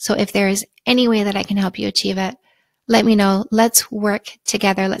it. So if there is any way that I can help you achieve it, let me know. Let's work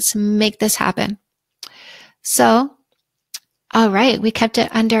together. Let's make this happen. So, all right. We kept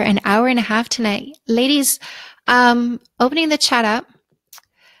it under an hour and a half tonight. Ladies, opening the chat up.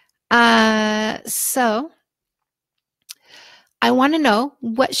 So I want to know,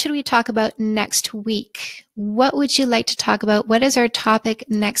 what should we talk about next week? What would you like to talk about? What is our topic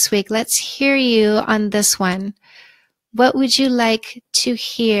next week? Let's hear you on this one. What would you like to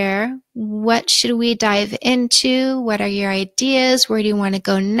hear? What should we dive into? What are your ideas? Where do you want to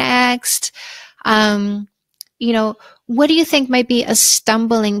go next? What do you think might be a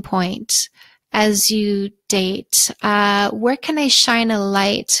stumbling point? as you date? Where can I shine a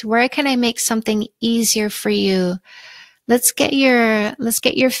light? Where can I make something easier for you? Let's get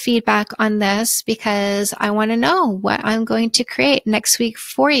your feedback on this, because I want to know what I'm going to create next week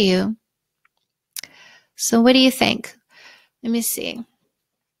for you. So what do you think? Let me see.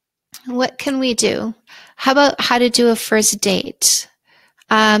 What can we do? How about how to do a first date?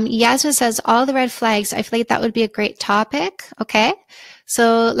 Yasmin says, all the red flags. I feel like that would be a great topic. Okay.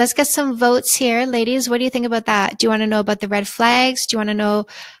 So let's get some votes here. Ladies, what do you think about that? Do you want to know about the red flags? Do you want to know,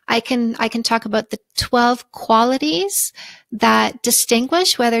 I can talk about the 12 qualities that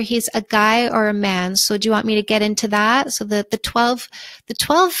distinguish whether he's a guy or a man. So do you want me to get into that? So the 12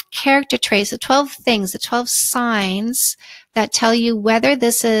 character traits, the 12 things, the 12 signs that tell you whether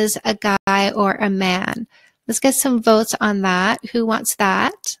this is a guy or a man. Let's get some votes on that. Who wants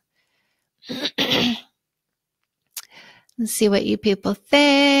that? Let's see what you people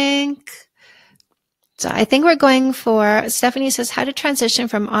think. So I think we're going for, Stephanie says, how to transition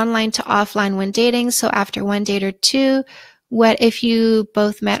from online to offline when dating. So after one date or two, what if you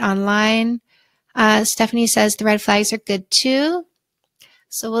both met online? Stephanie says the red flags are good too.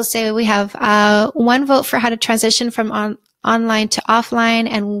 So we'll say we have one vote for how to transition from online to offline,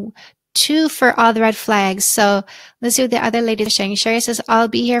 and 2 for all the red flags. So let's see what the other ladies are sharing. Sherry says, I'll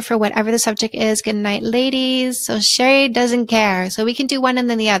be here for whatever the subject is. Good night, ladies. So Sherry doesn't care. So we can do one and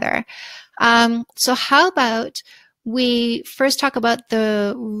then the other. So how about we first talk about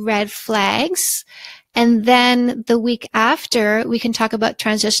the red flags, and then the week after we can talk about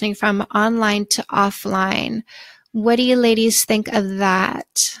transitioning from online to offline. What do you ladies think of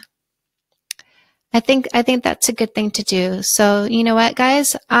that? I think that's a good thing to do. So you know what,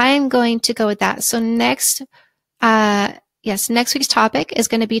 guys? I'm going to go with that. So next week's topic is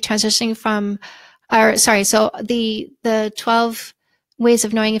going to be transitioning from, so the 12 ways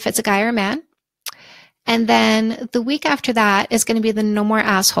of knowing if it's a guy or a man. And then the week after that is going to be the No More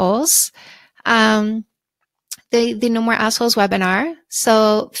Assholes. The No More Assholes webinar.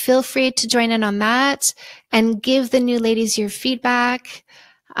 So feel free to join in on that and give the new ladies your feedback.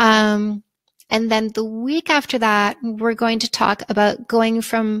 And then the week after that, we're going to talk about going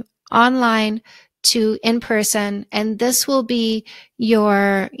from online to in person. And this will be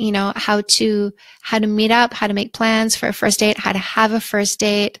your, how to meet up, how to make plans for a first date, how to have a first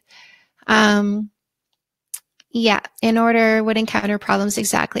date. In order would encounter problems.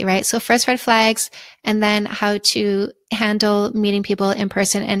 Exactly, right? So first red flags, and then how to handle meeting people in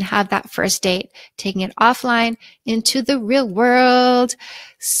person and have that first date, taking it offline into the real world.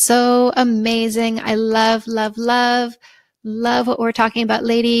 So amazing. I love what we're talking about,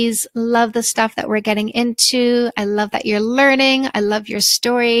 ladies. Love the stuff that we're getting into. I love that you're learning. I love your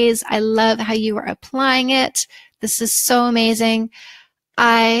stories. I love how you are applying it. This is so amazing.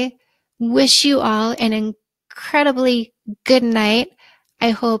 I wish you all an incredibly good night.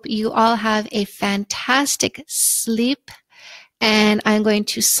 I hope you all have a fantastic sleep, and I'm going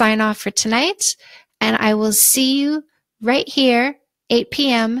to sign off for tonight, and I will see you right here, 8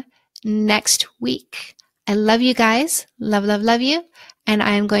 p.m. next week. I love you guys. Love you. And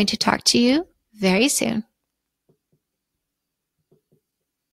I am going to talk to you very soon.